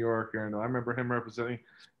upstate New York, and I remember him representing,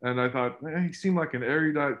 and I thought, man, he seemed like an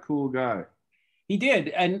erudite, cool guy. He did,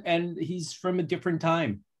 and he's from a different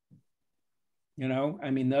time. Do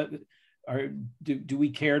we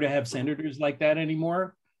care to have senators like that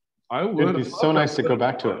anymore? I would. It'd be so nice to go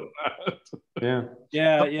back to it.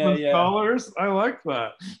 Yeah. Scholars, I like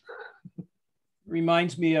that.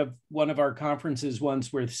 Reminds me of one of our conferences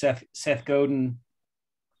once where Seth Godin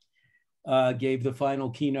gave the final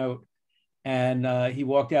keynote, and he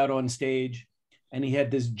walked out on stage, and he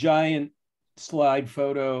had this giant slide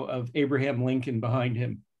photo of Abraham Lincoln behind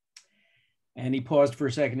him. And he paused for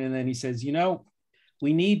a second, and then he says,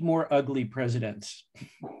 we need more ugly presidents.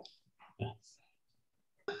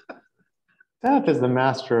 Seth is the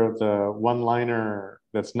master of the one-liner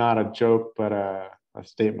that's not a joke, but a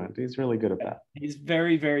statement. He's really good at that. He's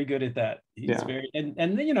very, very good at that.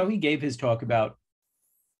 And he gave his talk about,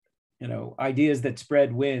 ideas that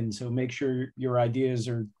spread win. So make sure your ideas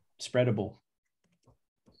are spreadable.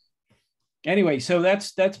 Anyway, so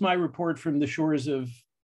that's my report from the shores of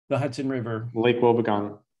the Hudson River. Lake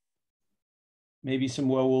Wobegon. Maybe some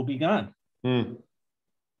woe will be gone. Mm.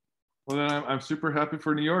 Well, then I'm super happy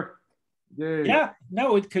for New York. Yay. Yeah,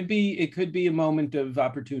 no, it could be a moment of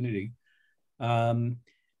opportunity.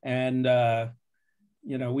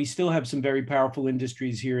 You know, we still have some very powerful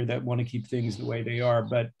industries here that want to keep things the way they are.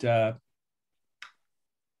 But,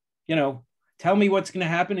 you know, tell me what's going to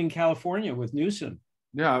happen in California with Newsom.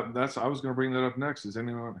 Yeah, I was going to bring that up next. Does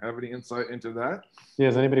anyone have any insight into that? Yeah,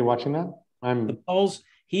 is anybody watching that? The polls,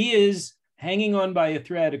 he is hanging on by a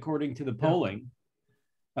thread, according to the polling.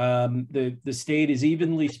 The state is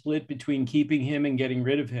evenly split between keeping him and getting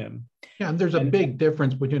rid of him. Yeah, and there's a big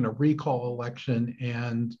difference between a recall election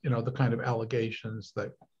and, you know, the kind of allegations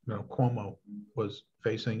that, you know, Cuomo was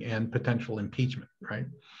facing and potential impeachment, right?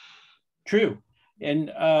 True.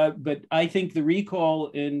 And but I think the recall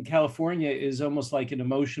in California is almost like an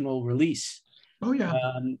emotional release. Oh yeah.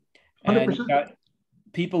 100%. And you got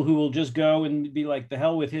people who will just go and be like, the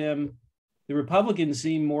hell with him. The Republicans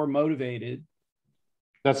seem more motivated.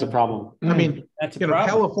 That's the problem. I mean, that's you know,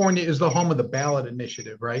 California is the home of the ballot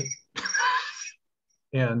initiative, right?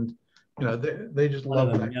 And you know, they just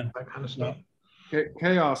love that kind of stuff.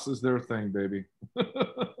 Chaos is their thing, baby.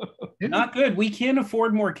 Not good. We can't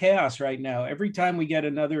afford more chaos right now. Every time we get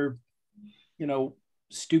another, you know,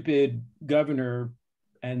 stupid governor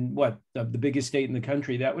and the biggest state in the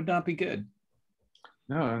country, that would not be good.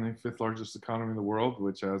 No, and the fifth largest economy in the world,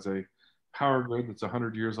 which has a power grid that's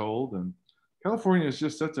 100 years old. And California is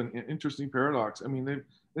just such an interesting paradox. I mean,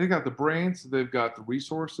 they've got the brains, they've got the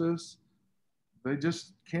resources. They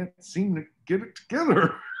just can't seem to get it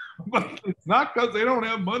together. But it's not because they don't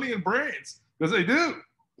have money and brains, because they do.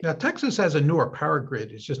 Yeah, Texas has a newer power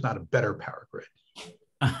grid. It's just not a better power grid.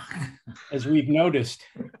 As we've noticed.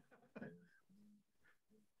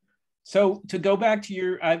 So to go back to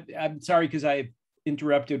your, I'm sorry, because I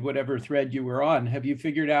interrupted whatever thread you were on. Have you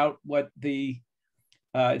figured out what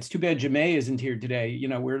it's too bad Jemay isn't here today. You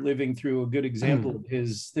know, we're living through a good example of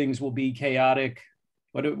his things will be chaotic.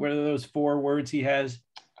 What are those 4 words he has?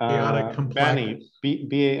 Chaotic, complex. Bani,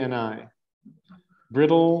 B-A-N-I.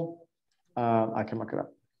 Brittle, I can look it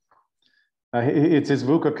up. It's his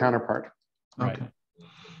VUCA counterpart. Right.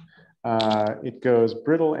 It goes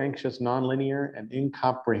brittle, anxious, nonlinear, and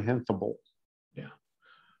incomprehensible. Yeah.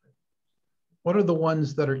 What are the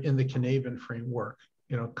ones that are in the Cynefin framework?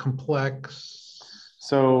 You know, complex.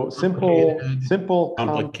 So simple,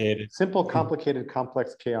 complicated, complicated,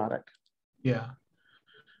 complex, chaotic. Yeah.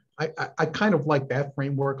 I kind of like that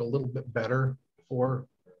framework a little bit better for.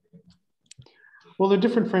 Well, they're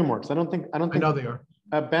different frameworks. I don't think. I know they are.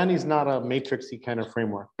 Bani's not a matrixy kind of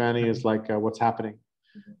framework. Bani is like what's happening.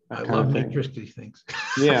 I love matrixy things.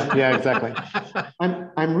 Yeah, exactly.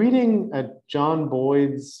 I'm reading John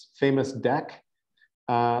Boyd's famous deck.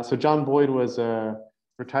 So John Boyd was a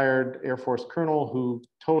retired Air Force colonel who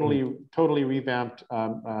totally revamped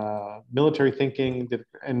military thinking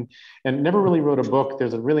and never really wrote a book.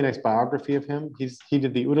 There's a really nice biography of him. He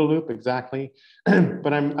did the OODA loop exactly.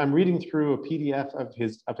 But I'm reading through a PDF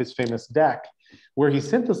of his famous deck where he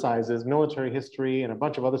synthesizes military history and a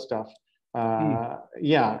bunch of other stuff.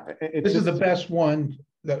 Yeah, this is the best one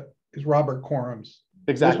that is Robert Quorum's.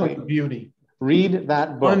 Exactly. This one's beauty. Read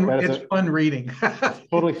that book. It's fun reading.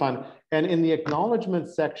 Totally fun. And in the acknowledgement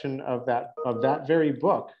section of that very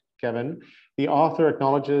book, Kevin, the author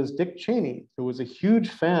acknowledges Dick Cheney, who was a huge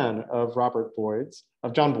fan of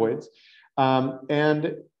John Boyd's.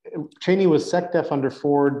 And Cheney was SecDef under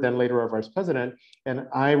Ford, then later our vice president. And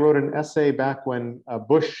I wrote an essay back when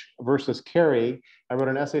Bush versus Kerry, I wrote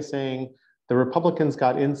an essay saying the Republicans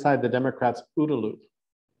got inside the Democrats' OODA loop.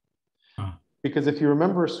 Because if you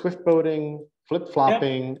remember swift boating,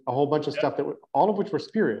 flip-flopping, a whole bunch of stuff all of which were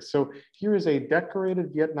spurious. So here is a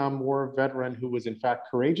decorated Vietnam War veteran who was in fact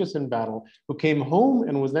courageous in battle, who came home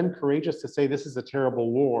and was then courageous to say this is a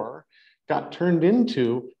terrible war, got turned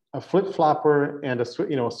into a flip-flopper and a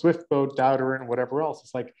swift boat doubter and whatever else.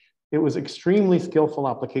 It's like, it was extremely skillful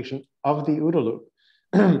application of the OODA loop.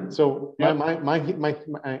 So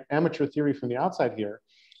my amateur theory from the outside here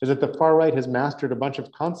is that the far right has mastered a bunch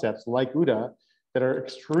of concepts like OODA that are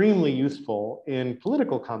extremely useful in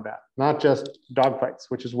political combat, not just dogfights,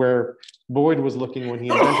 which is where Boyd was looking when he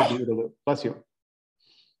invented the OODA loop. Bless you.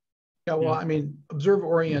 Yeah, well, I mean, observe,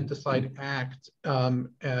 orient, decide, act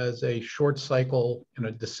as a short cycle,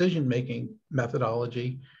 decision-making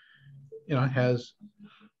methodology, has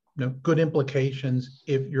good implications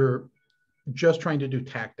if you're just trying to do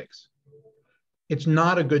tactics. It's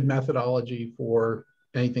not a good methodology for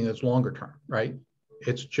anything that's longer term, right?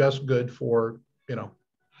 It's just good for,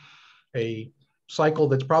 a cycle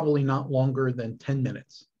that's probably not longer than 10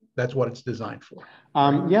 minutes. That's what it's designed for.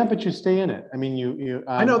 Yeah, but you stay in it. I mean, you.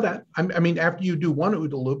 I know that. I mean, after you do one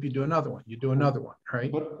OODA loop, you do another one. You do another one,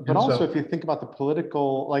 right? But also, if you think about the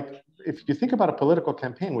political, like if you think about a political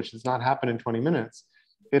campaign, which does not happen in 20 minutes,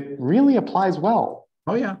 it really applies well.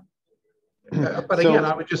 Oh yeah. But again,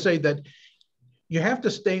 I would just say that you have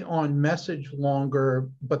to stay on message longer,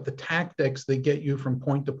 but the tactics that get you from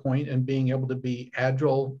point to point and being able to be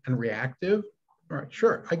agile and reactive, all right,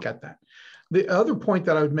 sure, I get that. The other point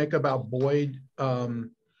that I would make about Boyd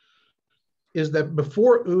is that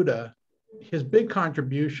before OODA, his big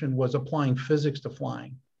contribution was applying physics to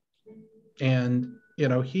flying. And, you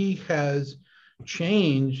know, he has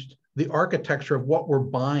changed the architecture of what we're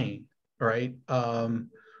buying, right?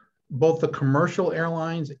 Both the commercial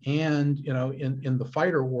airlines and, you know, in the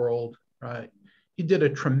fighter world, right? He did a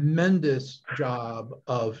tremendous job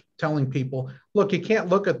of telling people, look, you can't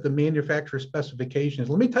look at the manufacturer specifications.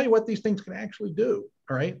 Let me tell you what these things can actually do,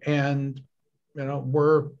 all right? And, you know,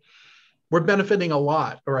 we're benefiting a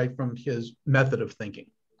lot, all right, from his method of thinking.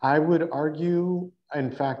 I would argue,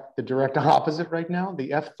 in fact, the direct opposite right now.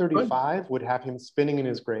 The F-35 would have him spinning in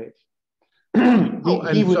his grave.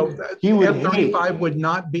 He would F-35 would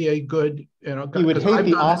not be a good, you know. He would hate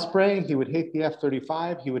the Osprey. He would hate the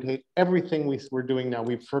F-35. He would hate everything we're doing now.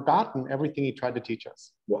 We've forgotten everything he tried to teach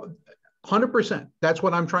us. Well, 100%. That's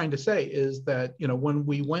what I'm trying to say is that, you know, when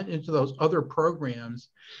we went into those other programs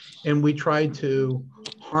and we tried to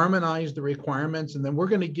harmonize the requirements, and then we're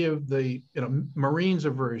going to give the, you know, Marines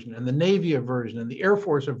a version and the Navy a version and the Air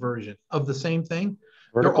Force a version of the same thing.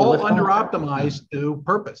 They're all under optimized to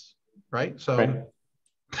purpose. Right. So, right.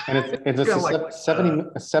 And it's a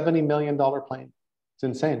 $70 million plane. It's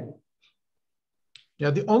insane. Yeah.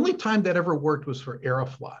 The only time that ever worked was for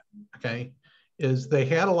Aeroflot. Okay. Is they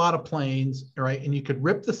had a lot of planes, right? And you could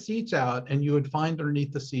rip the seats out and you would find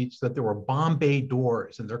underneath the seats that there were bomb bay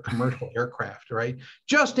doors in their commercial aircraft, right?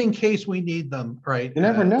 Just in case we need them, right? You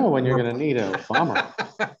never know when you're going to need a bomber.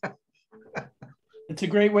 It's a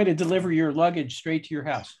great way to deliver your luggage straight to your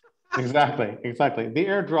house. Exactly. The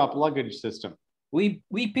airdrop luggage system. We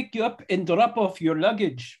pick you up and drop off your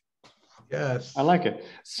luggage. Yes. I like it.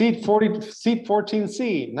 Seat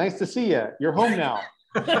 14C. Nice to see you. You're home now.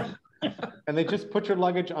 And they just put your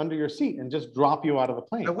luggage under your seat and just drop you out of the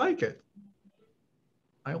plane. I like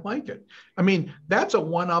it. I mean, that's a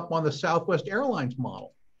one-up on the Southwest Airlines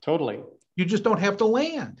model. Totally. You just don't have to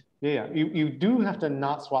land. Yeah. You do have to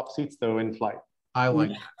not swap seats though in flight. I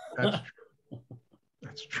like it. That's true.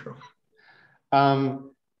 That's true.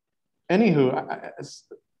 Anywho,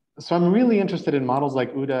 so I'm really interested in models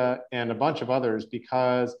like OODA and a bunch of others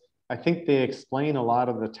because I think they explain a lot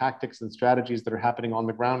of the tactics and strategies that are happening on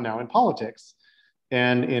the ground now in politics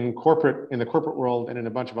and in the corporate world and in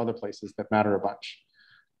a bunch of other places that matter a bunch.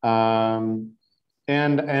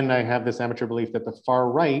 And I have this amateur belief that the far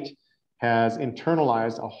right has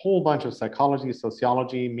internalized a whole bunch of psychology,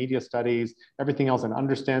 sociology, media studies, everything else, and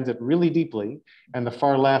understands it really deeply. And the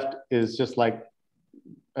far left is just like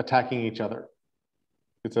attacking each other.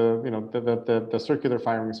 It's a, you know, the circular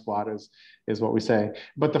firing squad is what we say.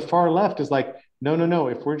 But the far left is like, no,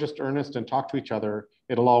 if we're just earnest and talk to each other,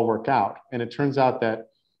 it'll all work out. And it turns out that,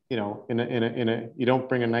 you know, you don't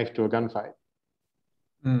bring a knife to a gunfight.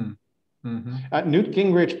 Mm-hmm. Newt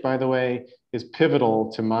Gingrich, by the way, is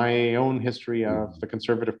pivotal to my own history of the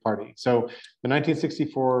Conservative Party. So the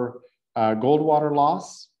 1964 Goldwater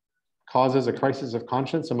loss causes a crisis of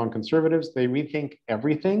conscience among conservatives. They rethink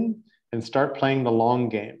everything and start playing the long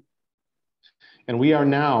game. And we are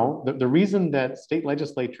now, the reason that state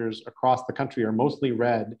legislatures across the country are mostly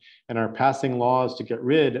red and are passing laws to get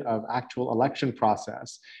rid of actual election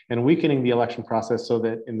process and weakening the election process so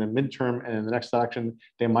that in the midterm and in the next election,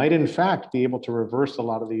 they might in fact be able to reverse a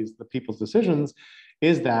lot of the people's decisions,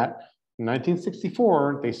 is that in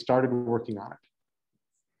 1964, they started working on it.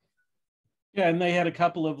 Yeah, and they had a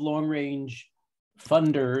couple of long-range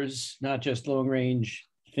funders, not just long-range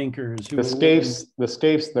thinkers. The Scapes,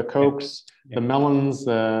 the Kochs, the Mellons,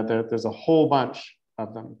 there's a whole bunch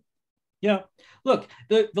of them. Yeah, look,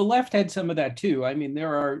 the left had some of that too. I mean,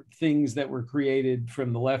 there are things that were created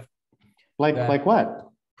from the left. Like what?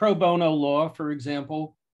 Pro bono law, for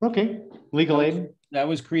example. Okay, legal aid. That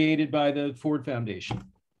was created by the Ford Foundation,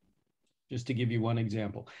 just to give you one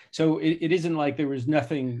example. So it isn't like there was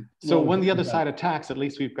nothing. So when the other side attacks, at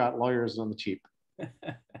least we've got lawyers on the cheap.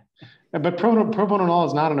 But pro bono law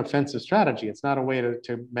is not an offensive strategy. It's not a way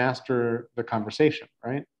to master the conversation,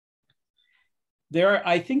 right?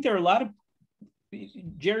 I think there are a lot of,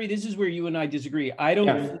 Jerry, this is where you and I disagree. I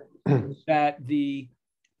don't think that the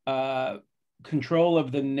control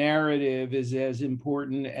of the narrative is as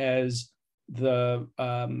important as the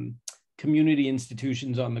community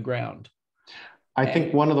institutions on the ground. I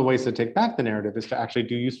think one of the ways to take back the narrative is to actually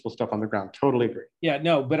do useful stuff on the ground. Totally agree. Yeah,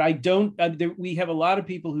 no, but I don't, we have a lot of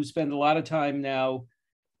people who spend a lot of time now,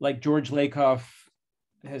 like George Lakoff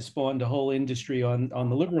has spawned a whole industry on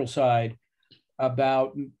the liberal side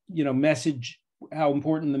about, message, how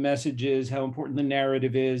important the message is, how important the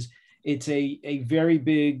narrative is. It's a very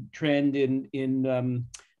big trend in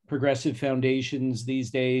progressive foundations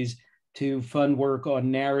these days to fund work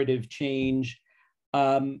on narrative change.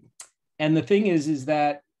 And the thing is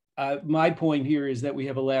that my point here is that we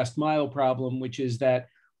have a last mile problem, which is that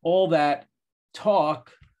all that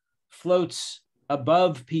talk floats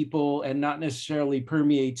above people and not necessarily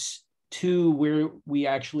permeates to where we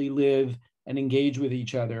actually live and engage with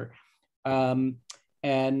each other.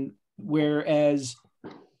 And whereas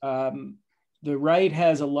the right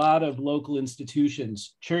has a lot of local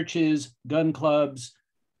institutions, churches, gun clubs,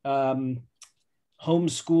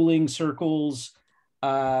 homeschooling circles,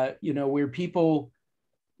 where people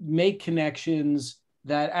make connections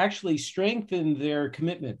that actually strengthen their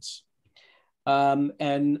commitments.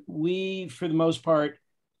 And we, for the most part,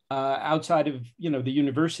 outside of the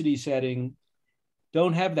university setting,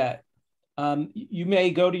 don't have that. You may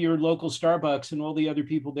go to your local Starbucks and all the other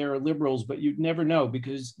people there are liberals, but you'd never know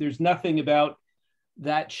because there's nothing about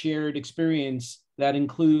that shared experience that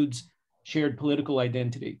includes shared political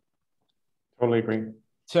identity. Totally agree.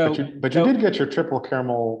 So, but you did get your triple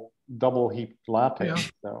caramel double heaped latte. Yeah.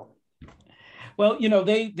 So. Well,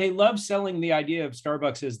 they love selling the idea of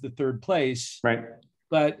Starbucks as the third place, right?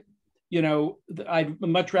 But I'd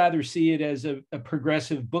much rather see it as a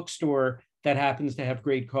progressive bookstore that happens to have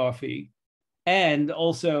great coffee, and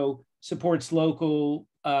also supports local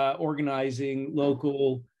organizing,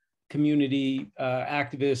 local community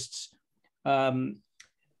activists. And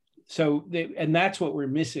that's what we're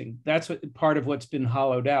missing. That's what part of what's been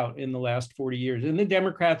hollowed out in the last 40 years. And the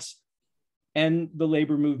Democrats and the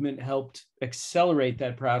labor movement helped accelerate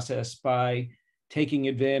that process by taking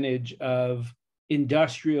advantage of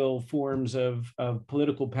industrial forms of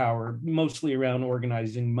political power, mostly around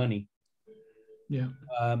organizing money. Yeah.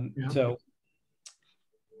 So,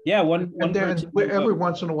 yeah, one every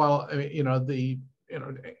once in a while, I mean,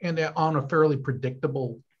 and on a fairly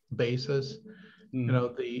predictable basis,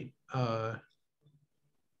 the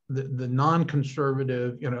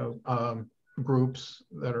non-conservative, groups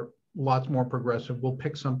that are lots more progressive will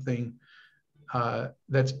pick something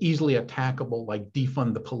that's easily attackable, like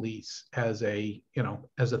defund the police as a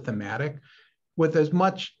thematic, with as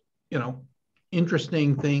much,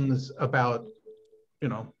 interesting things about,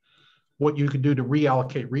 what you could do to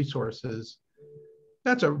reallocate resources.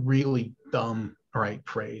 That's a really dumb,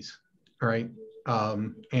 phrase, right?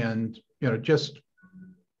 And, just,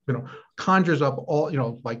 conjures up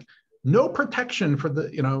all, like no protection for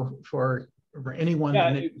the, for anyone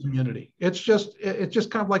in the community. It's just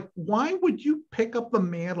kind of like, why would you pick up the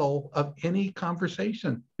mantle of any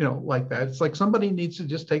conversation, like that? It's like somebody needs to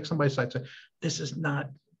just take somebody's side and say, this is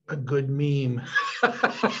not a good meme.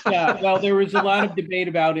 Yeah, well, there was a lot of debate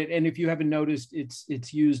about it, and if you haven't noticed,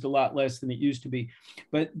 it's used a lot less than it used to be.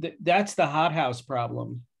 But that's the hothouse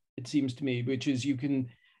problem, it seems to me, which is you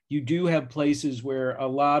do have places where a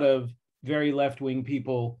lot of very left-wing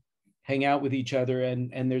people hang out with each other,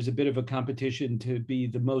 and there's a bit of a competition to be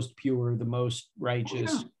the most pure, the most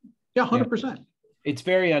righteous. Yeah, 100%. It's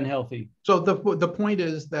very unhealthy. So the point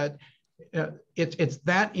is that it's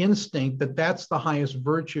that instinct that's the highest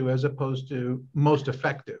virtue as opposed to most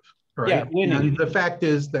effective, right? Yeah, winning. And the fact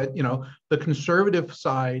is that the conservative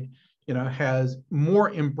side has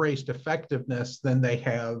more embraced effectiveness than they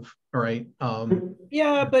have, right?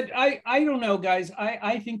 Yeah, but I don't know, guys.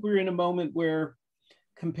 I think we're in a moment where,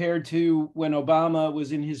 compared to when Obama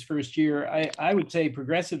was in his first year, I would say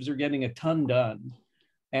progressives are getting a ton done,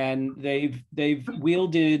 and they've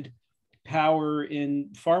wielded power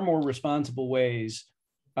in far more responsible ways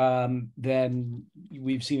than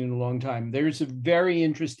we've seen in a long time. There's a very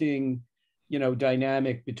interesting,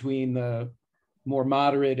 dynamic between the more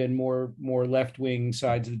moderate and more left-wing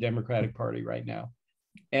sides of the Democratic Party right now,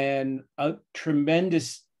 and a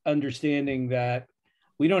tremendous understanding that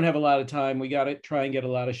we don't have a lot of time. We got to try and get a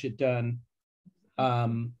lot of shit done.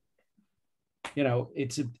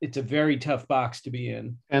 It's a very tough box to be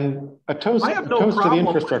in. And a toast to the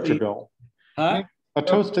infrastructure bill. Huh? A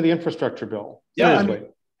toast to the infrastructure bill. Yeah. Seriously.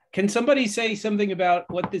 Can somebody say something about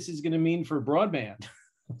what this is going to mean for broadband?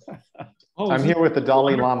 I'm here with the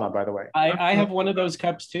Dalai Lama, by the way. I have one of those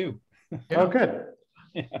cups too. Oh, good.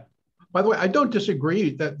 Yeah. By the way, I don't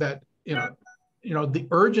disagree that the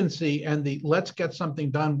urgency and the let's get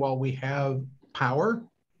something done while we have power.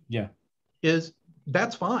 Yeah.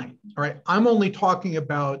 That's fine. All right. I'm only talking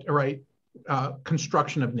about, all right,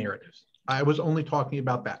 construction of narratives. I was only talking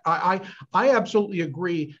about that. I absolutely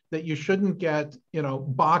agree that you shouldn't get,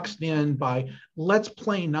 boxed in by let's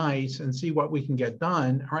play nice and see what we can get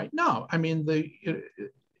done. All right. No, I mean,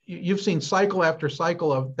 you've seen cycle after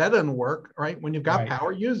cycle of that doesn't work, right? When you've got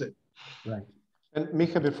power, use it. Right. And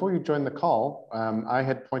Mika, before you joined the call, I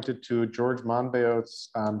had pointed to George Monbiot's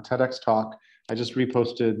TEDx talk. I just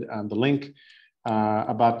reposted the link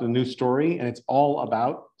about the new story, and it's all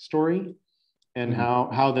about story and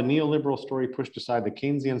how the neoliberal story pushed aside the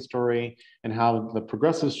Keynesian story, and how the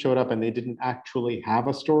progressives showed up and they didn't actually have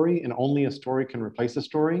a story, and only a story can replace a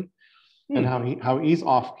story, and how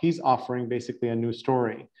he's offering basically a new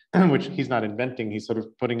story, which he's not inventing. He's sort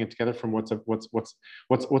of putting it together from what's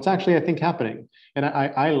actually, I think, happening. And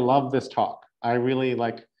I love this talk. I really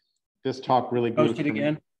like this talk. Really Post it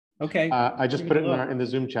again. Okay. I just put it in the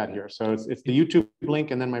Zoom chat here. So it's the YouTube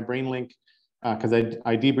link and then my brain link, because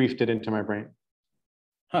I debriefed it into my brain.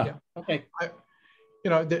 Huh. Yeah. Okay.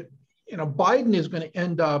 Biden is going to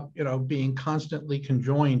end up, being constantly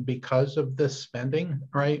conjoined because of this spending,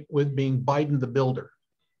 right? With being Biden the builder,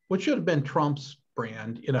 which should have been Trump's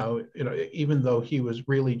brand, even though he was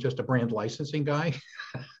really just a brand licensing guy.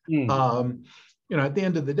 At the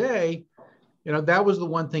end of the day, that was the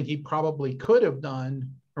one thing he probably could have done,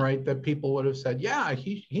 right? That people would have said, yeah,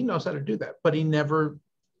 he knows how to do that, but he never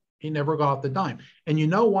got off the dime. And you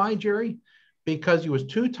know why, Jerry? Because he was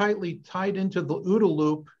too tightly tied into the OODA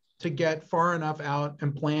loop to get far enough out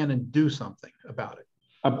and plan and do something about it.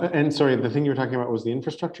 And sorry, the thing you were talking about was the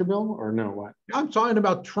infrastructure bill, or no? What? I'm talking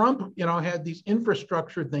about Trump. Had these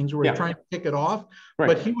infrastructure things where he's trying to kick it off,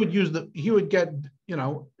 but he would get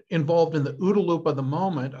involved in the OODA loop of the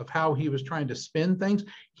moment of how he was trying to spin things.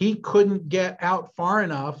 He couldn't get out far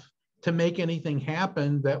enough to make anything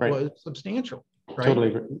happen that was substantial. Right? Totally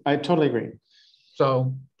agree. I totally agree.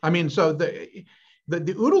 So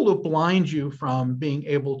the OODA loop blinds you from being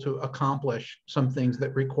able to accomplish some things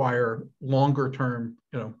that require longer term,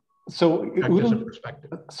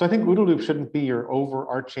 perspective. So I think OODA loop shouldn't be your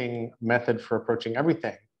overarching method for approaching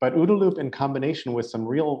everything, but OODA loop in combination with some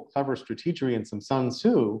real clever strategery and some Sun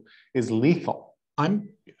Tzu is lethal. I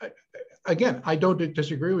don't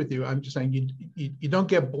disagree with you. I'm just saying you don't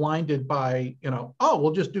get blinded by,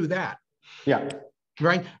 we'll just do that. Yeah.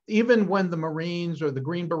 Right. Even when the Marines or the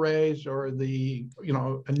Green Berets or the,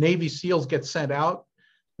 Navy SEALs get sent out,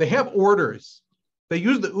 they have orders. They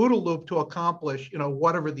use the OODA loop to accomplish,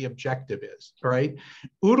 whatever the objective is. Right.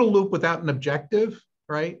 OODA loop without an objective,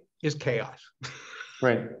 right, is chaos.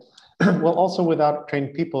 Right. Well, also without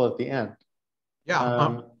trained people at the end.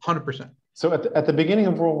 Yeah, 100%. So at the beginning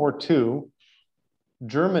of World War II,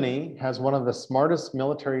 Germany has one of the smartest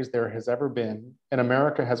militaries there has ever been, and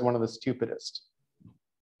America has one of the stupidest.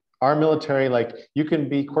 Our military, you can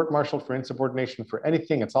be court-martialed for insubordination for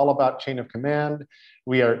anything. It's all about chain of command.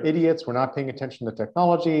 We are idiots. We're not paying attention to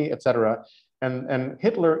technology, et cetera. And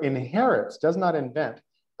Hitler inherits, does not invent,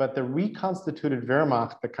 but the reconstituted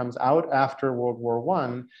Wehrmacht that comes out after World War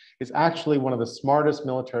I is actually one of the smartest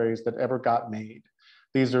militaries that ever got made.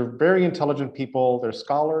 These are very intelligent people. They're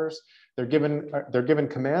scholars. They're given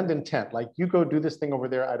command intent, like you go do this thing over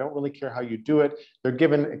there. I don't really care how you do it. They're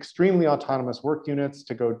given extremely autonomous work units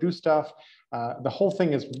to go do stuff. The whole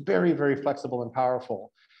thing is very, very flexible and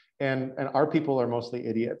powerful. And our people are mostly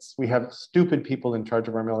idiots. We have stupid people in charge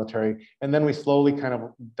of our military, and then we slowly kind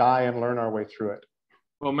of die and learn our way through it.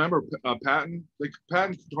 Well, remember Patton?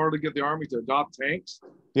 Patton could hardly get the army to adopt tanks.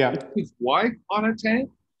 Yeah. His wife on a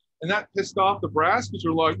tank, and that pissed off the brass because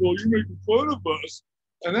they're like, "Well, you're making fun of us."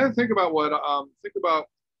 And then think about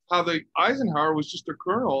how Eisenhower was just a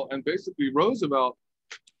colonel, and basically Roosevelt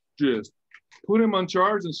just put him on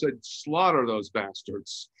charge and said, slaughter those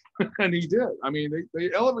bastards. And he did. I mean,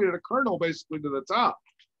 they elevated a colonel basically to the top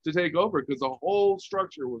to take over because the whole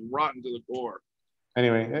structure was rotten to the core.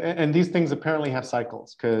 Anyway, and these things apparently have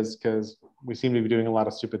cycles because we seem to be doing a lot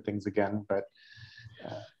of stupid things again, but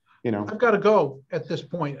I've got to go at this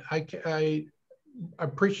point. I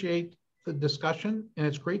appreciate the discussion, and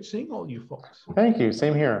it's great seeing all you folks. Thank you.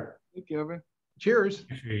 Same here. Thank you, Kevin. Cheers.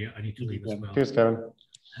 Actually, I need to leave as well. Cheers, Kevin.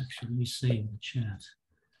 Actually, let me save the chat.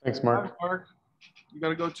 Thanks, Mark. Hi, Mark. You got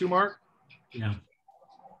to go too, Mark? Yeah.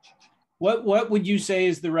 What would you say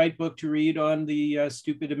is the right book to read on the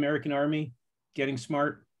stupid American Army? Getting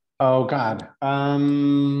Smart? Oh, God.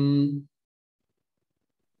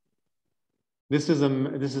 This is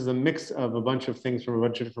a mix of a bunch of things from a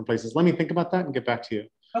bunch of different places. Let me think about that and get back to you.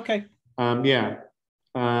 Okay. Yeah.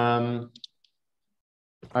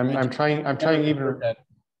 I'm trying even.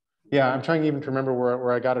 Yeah, I'm trying even to remember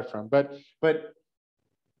where I got it from. But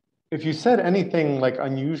if you said anything like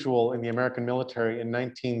unusual in the American military in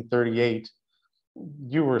 1938,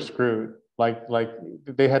 you were screwed. Like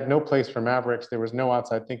they had no place for mavericks. There was no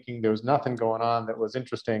outside thinking. There was nothing going on that was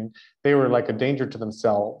interesting. They were like a danger to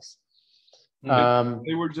themselves.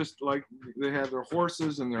 They were just like, they had their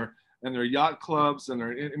horses and their yacht clubs and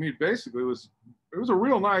their, I mean, basically it was a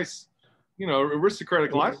real nice,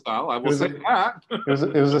 aristocratic lifestyle. I will say that.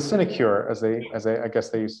 it was a sinecure, as I guess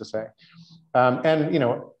they used to say.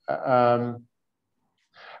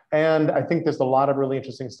 And I think there's a lot of really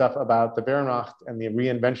interesting stuff about the Wehrmacht and the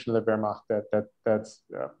reinvention of the Wehrmacht that's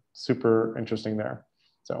super interesting there.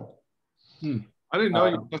 So. I didn't know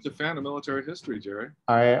you were such a fan of military history, Jerry.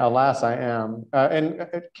 Alas, I am. And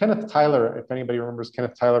Kenneth Tyler, if anybody remembers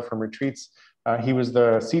Kenneth Tyler from Retreats, he was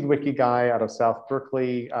the SeedWiki guy out of South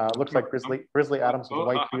Berkeley. Looks like Grizzly Adams with a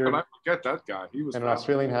white beard. I forget that guy. He was and an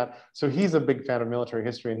Australian hat. So he's a big fan of military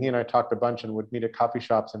history, and he and I talked a bunch and would meet at coffee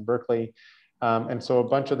shops in Berkeley. And so a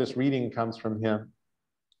bunch of this reading comes from him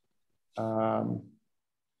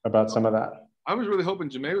about some of that. I was really hoping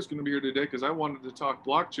Jemay was going to be here today because I wanted to talk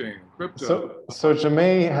blockchain, crypto. So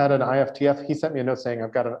Jemay had an IFTF. He sent me a note saying,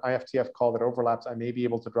 I've got an IFTF call that overlaps. I may be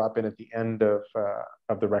able to drop in at the end of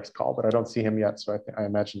the Rex call, but I don't see him yet. So I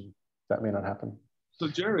imagine that may not happen. So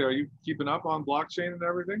Jerry, are you keeping up on blockchain and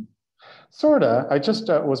everything? Sorta. I just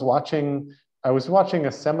was watching a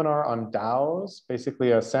seminar on DAOs.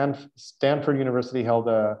 Basically, Stanford University held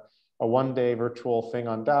a one-day virtual thing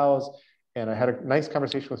on DAOs. And I had a nice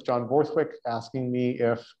conversation with John Borthwick asking me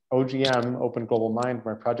if OGM, Open Global Mind,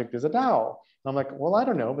 my project, is a DAO. And I'm like, well, I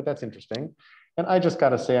don't know, but that's interesting. And I just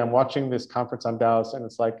got to say, I'm watching this conference on DAOs, and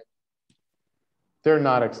it's like, they're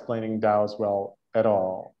not explaining DAOs well at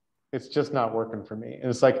all. It's just not working for me. And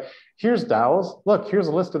it's like, here's DAOs. Look, here's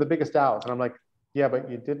a list of the biggest DAOs. And I'm like, yeah, but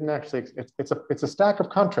you didn't actually, it's a stack of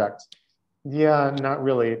contracts. Yeah, not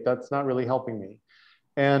really. That's not really helping me.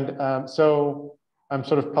 And so I'm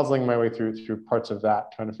sort of puzzling my way through parts of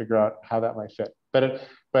that, trying to figure out how that might fit. But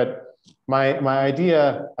my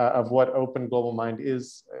idea of what Open Global Mind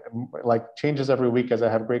is like changes every week as I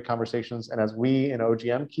have great conversations and as we in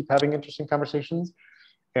OGM keep having interesting conversations.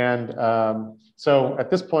 And so at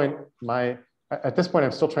this point,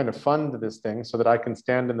 I'm still trying to fund this thing so that I can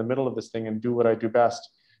stand in the middle of this thing and do what I do best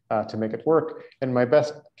to make it work. And my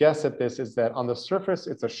best guess at this is that on the surface,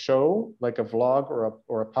 it's a show, like a vlog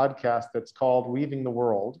or a podcast that's called Weaving the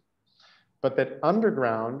World, but that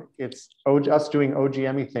underground, it's us doing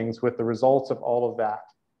OGM-y things with the results of all of that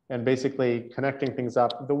and basically connecting things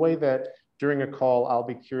up the way that during a call, I'll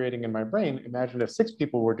be curating in my brain. Imagine if 6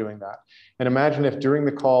 people were doing that. And imagine if during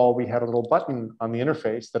the call, we had a little button on the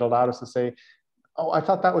interface that allowed us to say, oh, I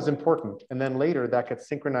thought that was important. And then later that gets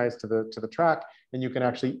synchronized to the track, and you can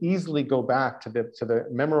actually easily go back to the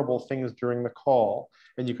memorable things during the call,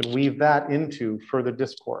 and you can weave that into further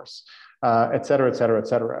discourse, et cetera, et cetera, et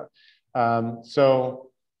cetera. Trying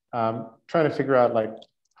to figure out like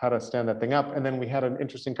how to stand that thing up. And then we had an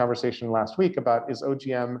interesting conversation last week about, is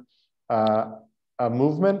OGM a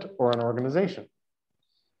movement or an organization?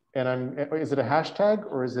 And is it a hashtag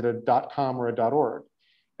or is it a .com or a .org?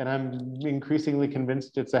 And I'm increasingly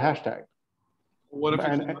convinced it's a hashtag. What if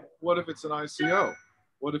it's an ICO?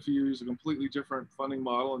 What if you use a completely different funding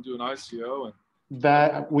model and do an ICO? And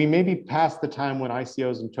that we may be past the time when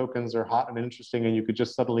ICOs and tokens are hot and interesting, and you could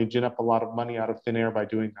just suddenly gin up a lot of money out of thin air by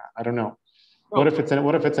doing that. I don't know. Oh. What if it's an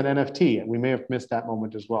NFT? And we may have missed that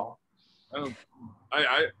moment as well.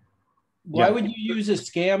 Why would you use a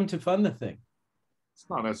scam to fund the thing? It's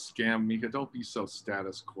not a scam, Mika. Don't be so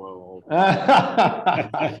status quo.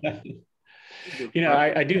 You know,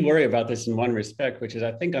 I do worry about this in one respect, which is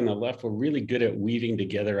I think on the left, we're really good at weaving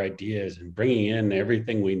together ideas and bringing in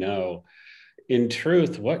everything we know. In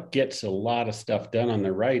truth, what gets a lot of stuff done on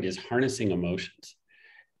the right is harnessing emotions.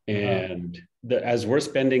 And as we're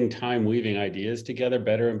spending time weaving ideas together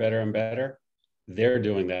better and better and better, they're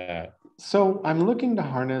doing that. So I'm looking to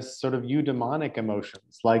harness sort of eudaimonic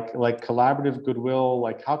emotions, like collaborative goodwill,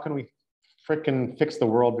 like how can we frickin' fix the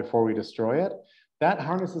world before we destroy it? That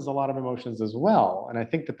harnesses a lot of emotions as well. And I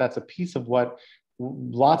think that that's a piece of what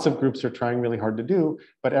lots of groups are trying really hard to do,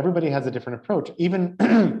 but everybody has a different approach. Even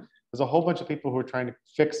there's a whole bunch of people who are trying to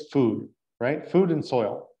fix food, right? Food and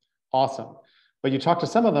soil, awesome. But you talk to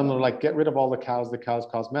some of them, they're like, get rid of all the cows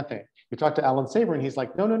cause methane. You talk to Alan Saber and he's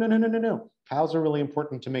like, no. Cows are really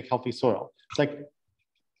important to make healthy soil. It's like,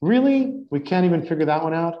 really? We can't even figure that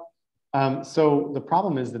one out? So the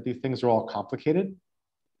problem is that these things are all complicated.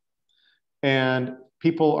 And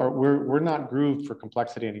we're not grooved for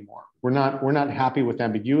complexity anymore. We're not happy with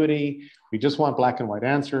ambiguity. We just want black and white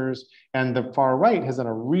answers. And the far right has done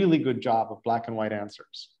a really good job of black and white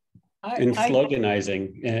answers. In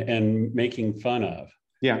sloganizing and making fun of.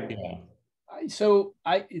 Yeah.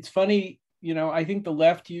 It's funny, you know, I think the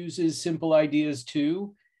left uses simple ideas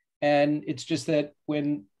too. And it's just that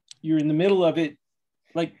when you're in the middle of it,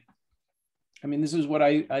 like, I mean, this is what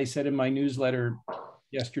I said in my newsletter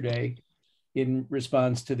yesterday in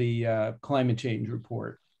response to the climate change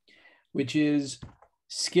report, which is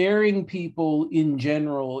scaring people in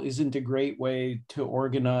general isn't a great way to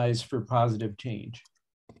organize for positive change.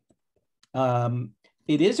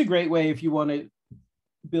 It is a great way if you want to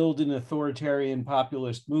build an authoritarian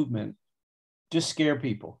populist movement, just scare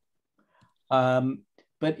people.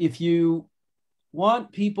 But if you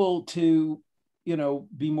want people to, you know,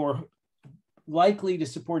 be more likely to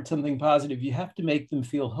support something positive, you have to make them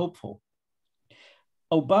feel hopeful.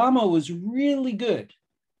 Obama was really good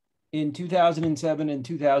in 2007 and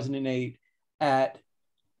 2008 at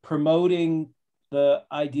promoting the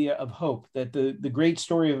idea of hope, that the great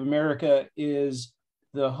story of America is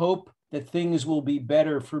the hope that things will be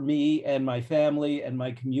better for me and my family and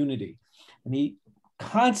my community. And he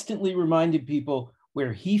constantly reminded people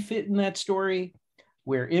where he fit in that story,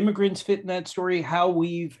 where immigrants fit in that story, how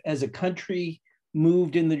we've as a country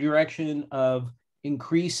moved in the direction of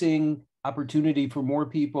increasing opportunity for more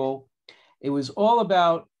people. It was all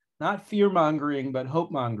about not fear mongering, but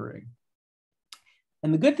hope mongering.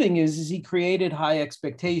 And the good thing is he created high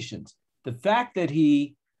expectations. The fact that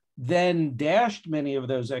he then dashed many of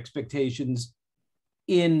those expectations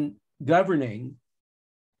in governing,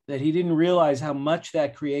 that he didn't realize how much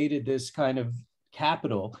that created this kind of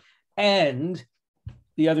capital. And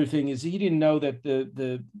the other thing is he didn't know that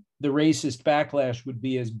the racist backlash would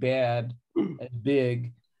be as bad, as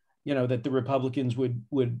big, you know, that the Republicans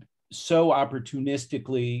would so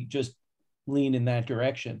opportunistically just lean in that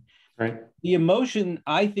direction. Right. The emotion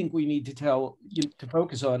I think we need to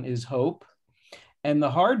focus on is hope. And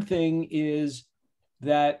the hard thing is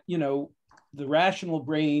that, you know, the rational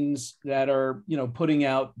brains that are, you know, putting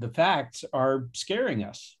out the facts are scaring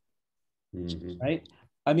us. Mm-hmm. Right.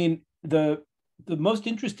 I mean, the most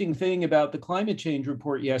interesting thing about the climate change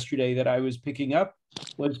report yesterday that I was picking up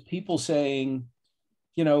was people saying,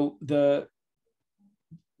 you know,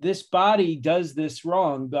 this body does this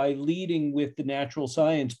wrong by leading with the natural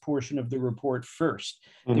science portion of the report first.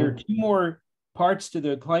 Mm-hmm. There are two more parts to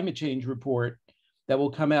the climate change report that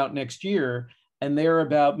will come out next year, and they're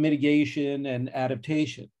about mitigation and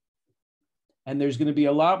adaptation. And there's going to be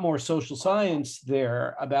a lot more social science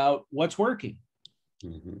there about what's working.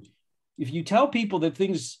 Mm-hmm. If you tell people that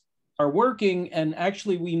things are working and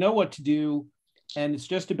actually we know what to do, and it's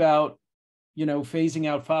just about, you know, phasing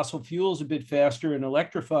out fossil fuels a bit faster and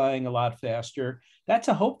electrifying a lot faster, that's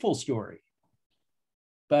a hopeful story.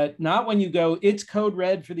 But not when you go, it's code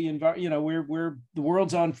red for the environment, you know, we're the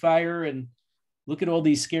world's on fire and look at all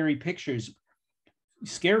these scary pictures.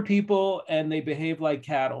 Scare people and they behave like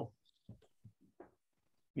cattle,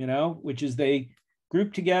 you know, which is they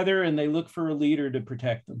group together and they look for a leader to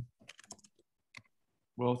protect them.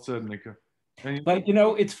 Well said, Nika. But, you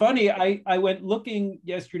know, it's funny. I went looking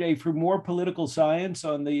yesterday for more political science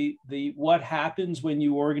on the what happens when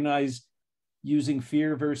you organize using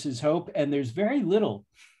fear versus hope. And there's very little.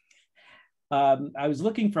 I was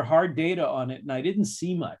looking for hard data on it and I didn't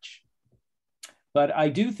see much. But I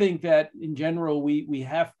do think that in general, we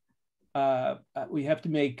have to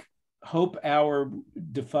make hope our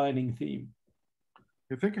defining theme.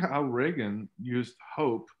 You think how Reagan used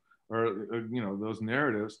hope, or you know, those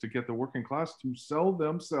narratives to get the working class to sell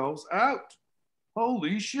themselves out.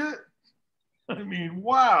 Holy shit. I mean,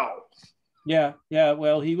 wow. Yeah.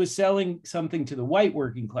 Well, he was selling something to the white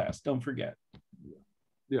working class, don't forget.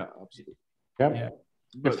 Yeah, absolutely. Yep. Yeah.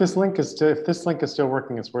 If this link is still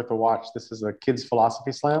working, it's worth a watch. This is a kids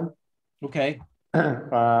philosophy slam. Okay.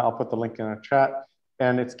 I'll put the link in a chat.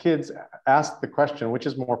 And it's kids ask the question, which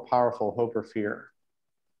is more powerful, hope or fear?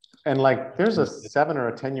 And like, there's a 7 or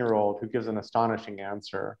a 10-year-old who gives an astonishing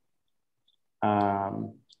answer. Yeah,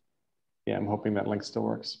 I'm hoping that link still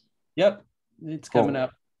works. Yep, it's coming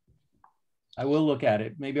up. I will look at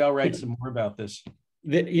it. Maybe I'll write some more about this.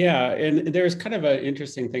 Yeah, and there's kind of an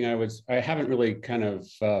interesting thing. I haven't really kind of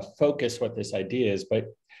focused what this idea is, but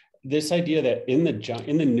this idea that in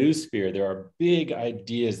the news sphere, there are big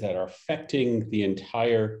ideas that are affecting the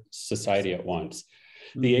entire society at once.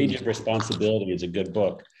 The Age of Responsibility is a good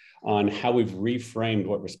book on how we've reframed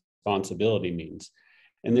what responsibility means.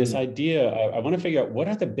 And this idea, I want to figure out what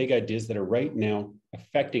are the big ideas that are right now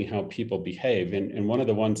affecting how people behave. And one of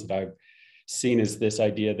the ones that I've seen as this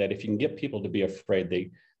idea that if you can get people to be afraid,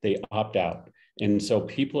 they opt out. And so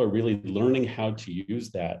people are really learning how to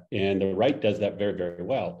use that. And the right does that very, very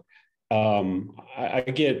well. I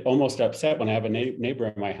get almost upset when I have a neighbor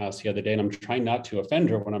in my house the other day, and I'm trying not to offend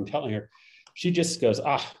her when I'm telling her. She just goes,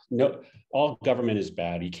 no, all government is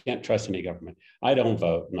bad. You can't trust any government. I don't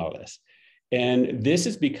vote and all this. And this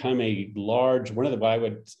has become a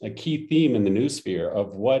key theme in the news sphere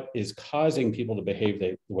of what is causing people to behave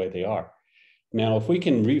the way they are. Now, if we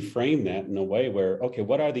can reframe that in a way where, okay,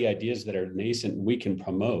 what are the ideas that are nascent we can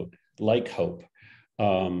promote, like hope,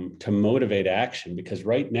 to motivate action? Because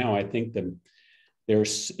right now, I think that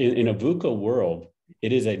there's, in a VUCA world,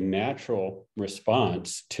 it is a natural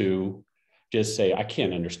response to just say, I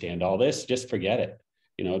can't understand all this, just forget it.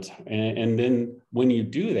 You know, and then when you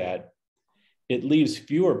do that, it leaves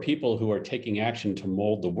fewer people who are taking action to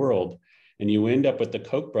mold the world. And you end up with the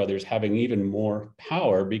Koch brothers having even more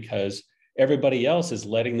power because everybody else is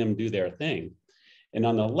letting them do their thing. And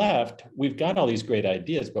on the left, we've got all these great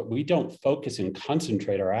ideas, but we don't focus and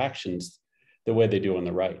concentrate our actions the way they do on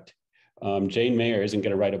the right. Jane Mayer isn't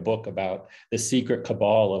going to write a book about the secret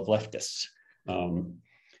cabal of leftists. And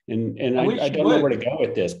I don't know where to go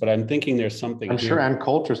with this, but I'm thinking there's something I'm here. sure Ann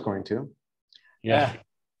Coulter's going to. Yeah.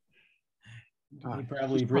 You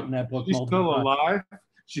probably have written that book She's multiple still times. alive.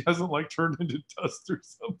 She hasn't like turned into dust or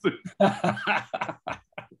something.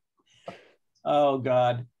 Oh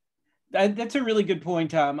God, that's a really good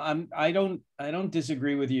point, Tom. I don't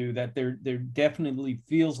disagree with you that there definitely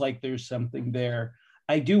feels like there's something there.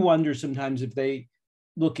 I do wonder sometimes if they,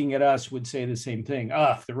 looking at us, would say the same thing.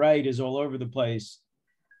 The right is all over the place.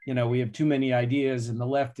 You know, we have too many ideas, and the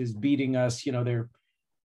left is beating us. They're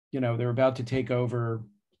about to take over.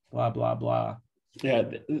 Blah blah blah. Yeah,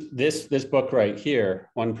 this book right here,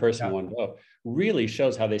 One Person, One Vote, really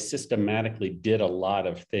shows how they systematically did a lot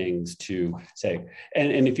of things to say,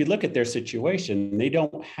 and if you look at their situation, they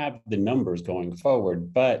don't have the numbers going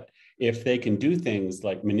forward, but if they can do things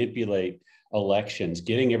like manipulate elections,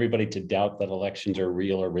 getting everybody to doubt that elections are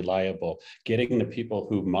real or reliable, getting the people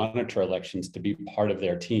who monitor elections to be part of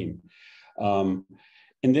their team.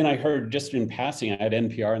 And then I heard just in passing, I had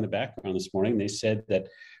NPR in the background this morning, they said that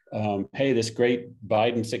hey, this great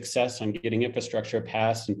Biden success on getting infrastructure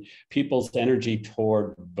passed and people's energy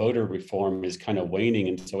toward voter reform is kind of waning.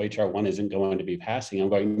 And so HR 1 isn't going to be passing. I'm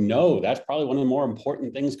going, no, that's probably one of the more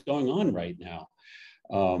important things going on right now.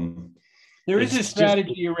 There is a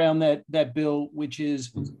strategy around that bill, which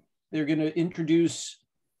is they're going to introduce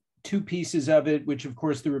two pieces of it, which of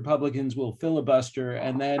course the Republicans will filibuster.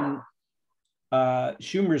 And then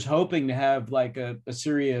Schumer's hoping to have like a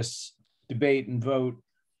serious debate and vote.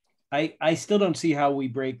 I still don't see how we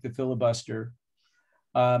break the filibuster.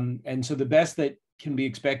 And so the best that can be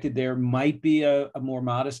expected there might be a more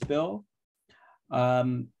modest bill.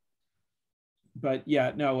 But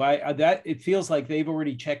yeah, no, that it feels like they've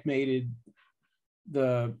already checkmated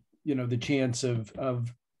the chance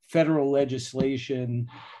of federal legislation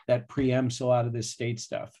that preempts a lot of this state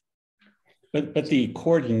stuff. But the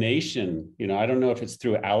coordination, I don't know if it's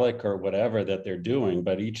through ALEC or whatever that they're doing,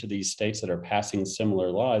 but each of these states that are passing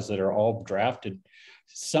similar laws that are all drafted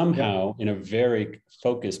somehow in a very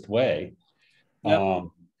focused way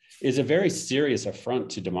is a very serious affront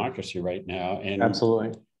to democracy right now. And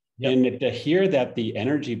absolutely. And to hear that the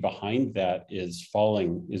energy behind that is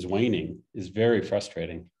waning is very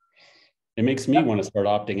frustrating. It makes me want to start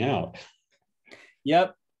opting out.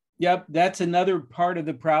 Yep, that's another part of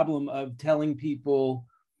the problem of telling people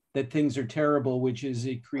that things are terrible, which is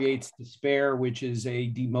it creates despair, which is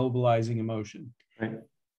a demobilizing emotion. Right.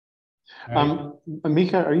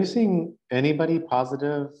 Mika, are you seeing anybody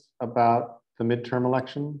positive about the midterm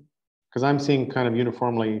election? Because I'm seeing kind of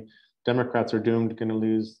uniformly Democrats are going to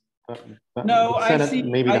lose. No, the Senate, I see.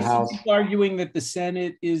 Maybe the House. People arguing that the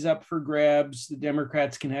Senate is up for grabs. The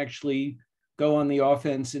Democrats can actually go on the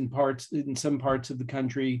offense in some parts of the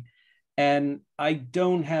country. And I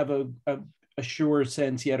don't have a sure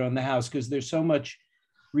sense yet on the House because there's so much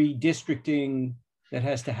redistricting that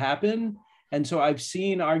has to happen. And so I've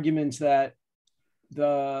seen arguments that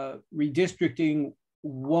the redistricting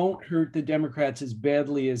won't hurt the Democrats as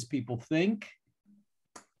badly as people think.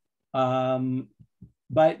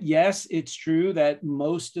 But yes, it's true that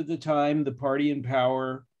most of the time the party in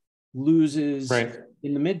power loses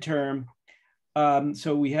in the midterm.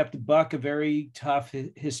 So we have to buck a very tough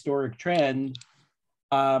historic trend.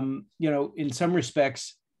 In some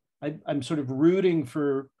respects, I'm sort of rooting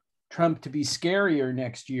for Trump to be scarier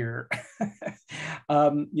next year,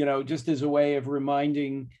 just as a way of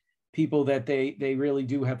reminding people that they really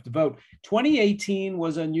do have to vote. 2018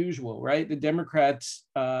 was unusual, right? The Democrats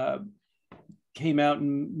came out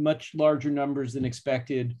in much larger numbers than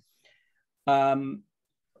expected.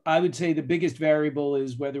 I would say the biggest variable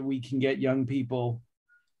is whether we can get young people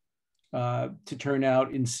to turn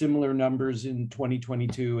out in similar numbers in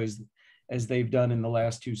 2022 as they've done in the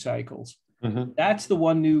last two cycles. Mm-hmm. That's the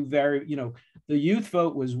one new the youth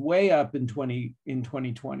vote was way up in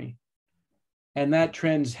 2020, and that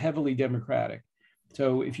trends heavily Democratic.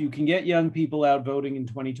 So if you can get young people out voting in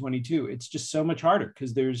 2022, it's just so much harder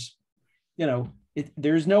because there's no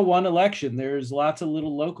one election. There's lots of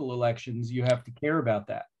little local elections. You have to care about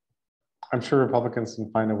that. I'm sure Republicans can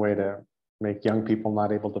find a way to make young people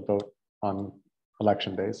not able to vote on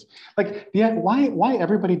election days. Like, yeah, why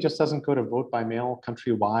everybody just doesn't go to vote by mail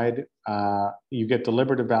countrywide? You get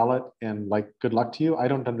deliberative ballot and like, good luck to you. I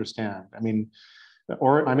don't understand. I mean,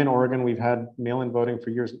 I'm in Oregon. We've had mail-in voting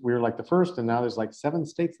for years. We were like the first, and now there's like 7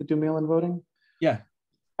 states that do mail-in voting. Yeah,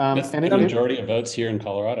 that's the majority of votes here in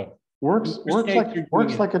Colorado. Works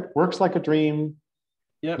like a dream.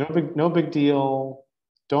 Yeah, no big deal.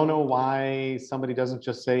 Don't know why somebody doesn't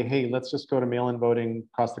just say, hey, let's just go to mail-in voting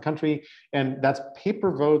across the country. And that's paper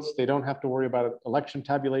votes. They don't have to worry about election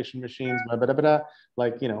tabulation machines, blah, blah, blah, blah.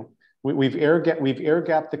 Like, we've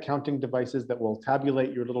air-gapped the counting devices that will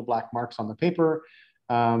tabulate your little black marks on the paper.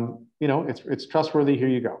 It's trustworthy. Here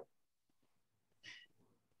you go.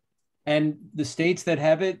 And the states that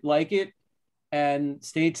have it like it, and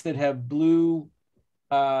states that have blue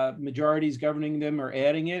majorities governing them are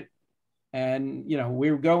adding it. And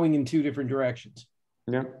we're going in 2 different directions.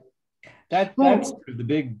 Yeah, that's the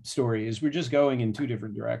big story is we're just going in 2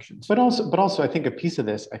 different directions. But also, I think a piece of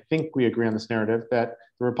this, I think we agree on this narrative that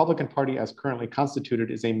the Republican Party, as currently constituted,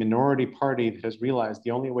 is a minority party that has realized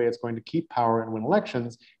the only way it's going to keep power and win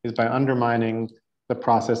elections is by undermining the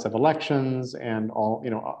process of elections and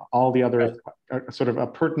all the other sort of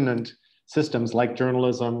appurtenant systems like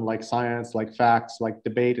journalism, like science, like facts, like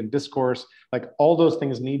debate and discourse, like all those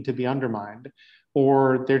things need to be undermined,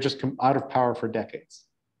 or they're just out of power for decades.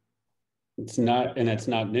 It's not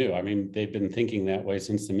new. I mean, they've been thinking that way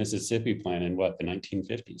since the Mississippi Plan in the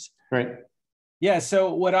 1950s. Right. Yeah.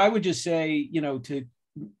 So what I would just say, to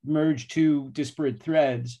merge 2 disparate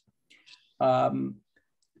threads,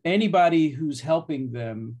 anybody who's helping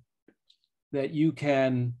them that you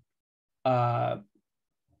can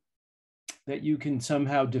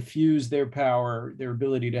somehow diffuse their power, their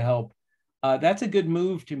ability to help, that's a good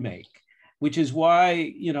move to make, which is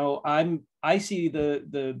why, I see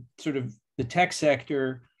the sort of the tech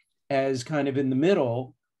sector as kind of in the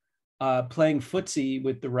middle, playing footsie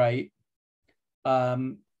with the right,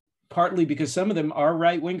 partly because some of them are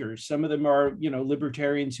right wingers. Some of them are,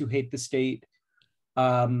 libertarians who hate the state.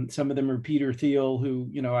 Some of them are Peter Thiel, who,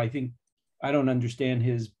 I don't understand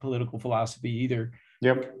his political philosophy either.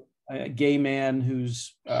 Yep. A gay man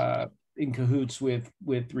who's in cahoots with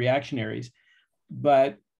reactionaries.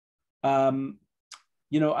 But, I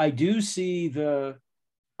do see the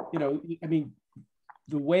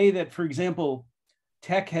way that, for example,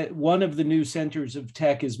 one of the new centers of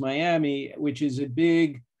tech is Miami, which is a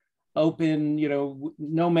big, open,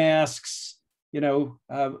 no masks.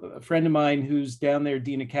 A friend of mine who's down there,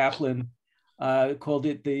 Dina Kaplan, called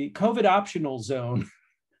it the COVID optional zone.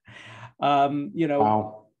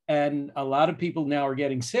 Wow. And a lot of people now are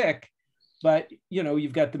getting sick, but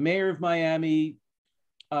you've got the mayor of Miami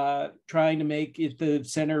trying to make it the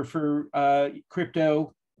center for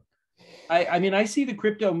crypto. I see the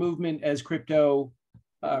crypto movement as crypto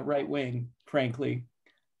right wing, frankly,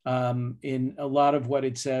 in a lot of what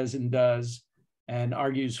it says and does and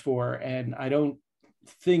argues for, and I don't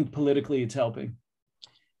think politically it's helping.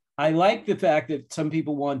 I like the fact that some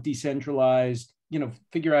people want decentralized,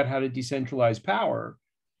 figure out how to decentralize power.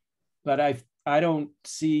 But I don't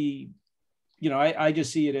see, I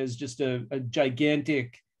just see it as just a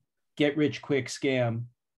gigantic get rich quick scam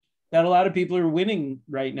that a lot of people are winning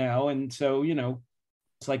right now. And so,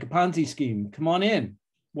 it's like a Ponzi scheme. Come on in.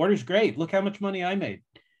 Water's great. Look how much money I made.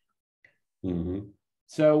 Mm-hmm.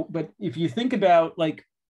 So, but if you think about like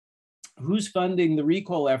who's funding the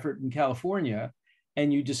recall effort in California,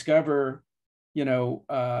 and you discover,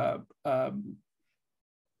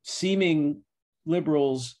 seeming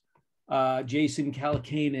liberals, Jason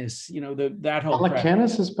Calacanis, that whole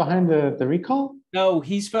Calacanis is behind the recall? No,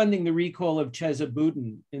 he's funding the recall of Chesa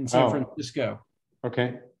Boudin in San Francisco.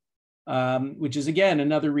 Okay. Which is, again,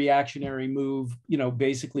 another reactionary move,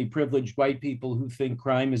 basically privileged white people who think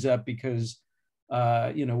crime is up because,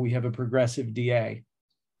 we have a progressive DA.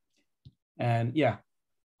 And yeah.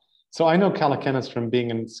 So I know Calacanis from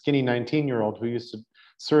being a skinny 19-year-old who used to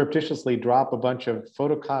surreptitiously drop a bunch of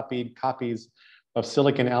photocopied copies of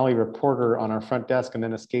Silicon Alley Reporter on our front desk and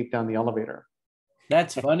then escape down the elevator.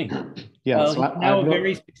 That's funny. Yeah. Well, So he's now I've a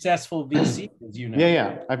very successful VC, as you know.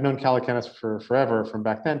 yeah. I've known Calacanis for forever from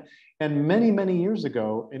back then. And many, many years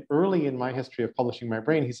ago, early in my history of publishing my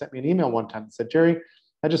brain, he sent me an email one time and said, Jerry,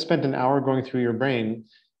 I just spent an hour going through your brain,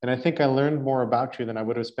 and I think I learned more about you than I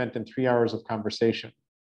would have spent in 3 hours of conversation.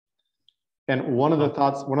 And one of the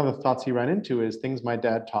thoughts he ran into is things my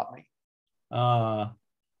dad taught me.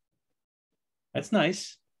 That's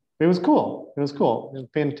nice. It was cool. It was cool. I was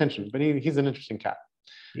paying attention, but he's an interesting cat.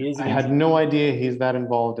 I had no idea he's that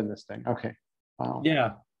involved in this thing. Okay. Wow.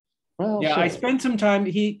 Yeah. Well, yeah, shit. I spent some time.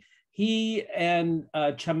 He and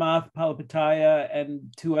Chamath Palihapitiya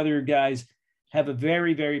and two other guys have a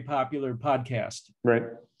very, very popular podcast. Right.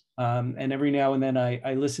 And every now and then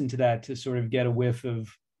I listen to that to sort of get a whiff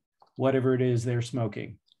of whatever it is they're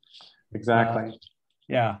smoking. Exactly.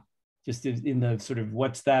 Yeah. Just in the sort of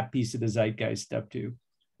what's that piece of the zeitgeist up to.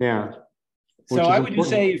 Yeah. So I would just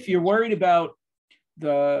say, if you're worried about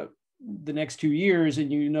the next 2 years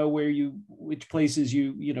and you know which places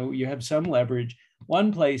you have some leverage,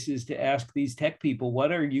 one place is to ask these tech people,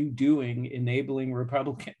 what are you doing enabling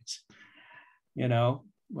Republicans?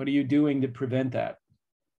 What are you doing to prevent that?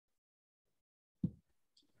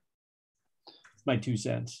 It's my 2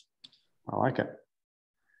 cents. I like it.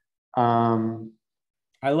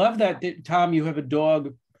 I love that, Tom, you have a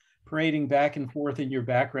dog parading back and forth in your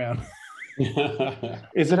background.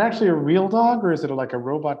 Is it actually a real dog, or is it like a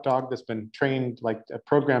robot dog that's been trained, like a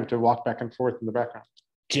program to walk back and forth in the background?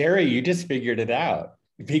 Jerry, you just figured it out,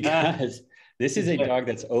 because this is a dog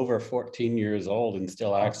that's over 14 years old and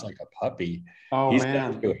still acts like a puppy. Oh, He's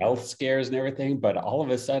man. been through health scares and everything, but all of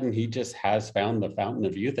a sudden he just has found the fountain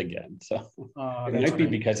of youth again. So it might be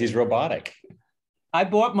because he's robotic. I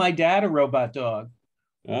bought my dad a robot dog.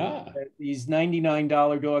 Ah. These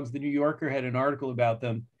 $99 dogs. The New Yorker had an article about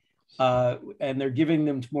them, and they're giving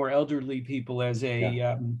them to more elderly people as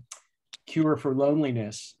a cure for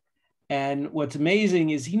loneliness. And what's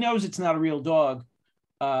amazing is he knows it's not a real dog,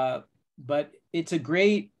 but it's a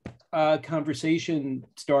great conversation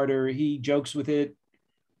starter. He jokes with it.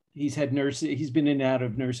 He's been in and out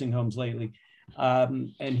of nursing homes lately,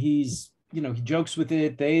 and he jokes with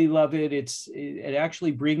it. They love it. It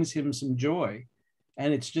actually brings him some joy.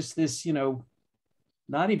 And it's just this,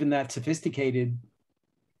 not even that sophisticated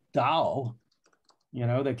doll,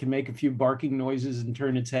 that can make a few barking noises and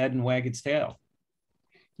turn its head and wag its tail.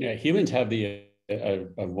 Yeah, humans have a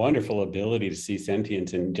wonderful ability to see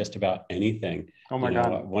sentience in just about anything. Oh my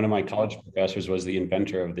God. One of my college professors was the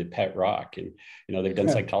inventor of the pet rock. And, they've done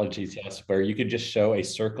psychology tests where you could just show a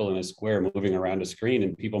circle and a square moving around a screen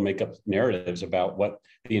and people make up narratives about what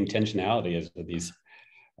the intentionality is of these.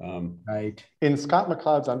 Right. In Scott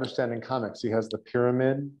McCloud's Understanding Comics, he has the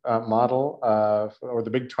pyramid model or the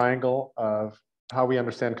big triangle of how we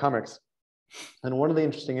understand comics. And one of the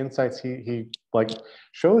interesting insights he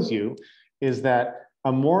shows you is that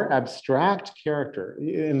a more abstract character,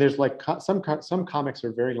 and there's some comics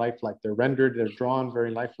are very lifelike. They're rendered, they're drawn very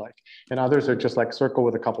lifelike, and others are just like circle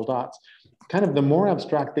with a couple dots. Kind of the more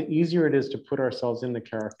abstract, the easier it is to put ourselves in the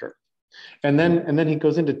character. And then he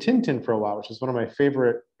goes into Tintin for a while, which is one of my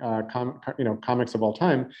favorite comics of all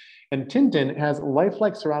time. And Tintin has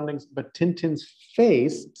lifelike surroundings, but Tintin's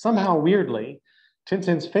face, somehow weirdly,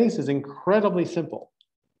 Tintin's face is incredibly simple,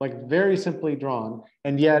 like very simply drawn.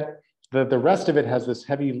 And yet the rest of it has this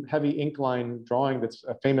heavy ink line drawing that's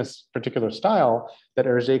a famous particular style that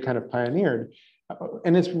Hergé kind of pioneered.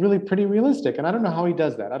 And it's really pretty realistic. And I don't know how he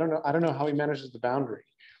does that. I don't know how he manages the boundary.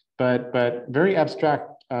 But very abstract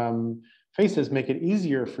faces make it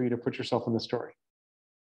easier for you to put yourself in the story.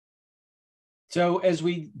 So as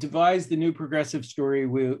we devise the new progressive story,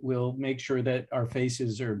 we'll make sure that our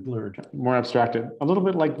faces are blurred. More abstracted. A little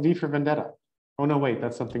bit like V for Vendetta. Oh, no, wait,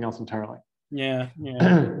 that's something else entirely. Yeah.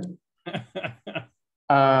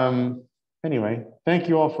 Anyway, thank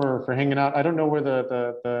you all for hanging out. I don't know where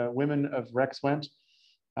the women of Rex went.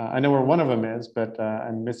 I know where one of them is, but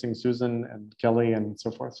I'm missing Susan and Kelly and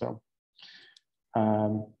so forth. So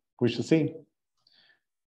we shall see.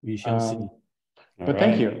 We shall see. But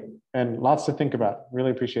thank you. And lots to think about.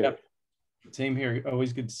 Really appreciate it. Same here.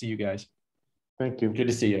 Always good to see you guys. Thank you. Good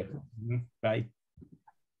to see you. Bye.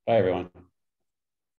 Bye, everyone.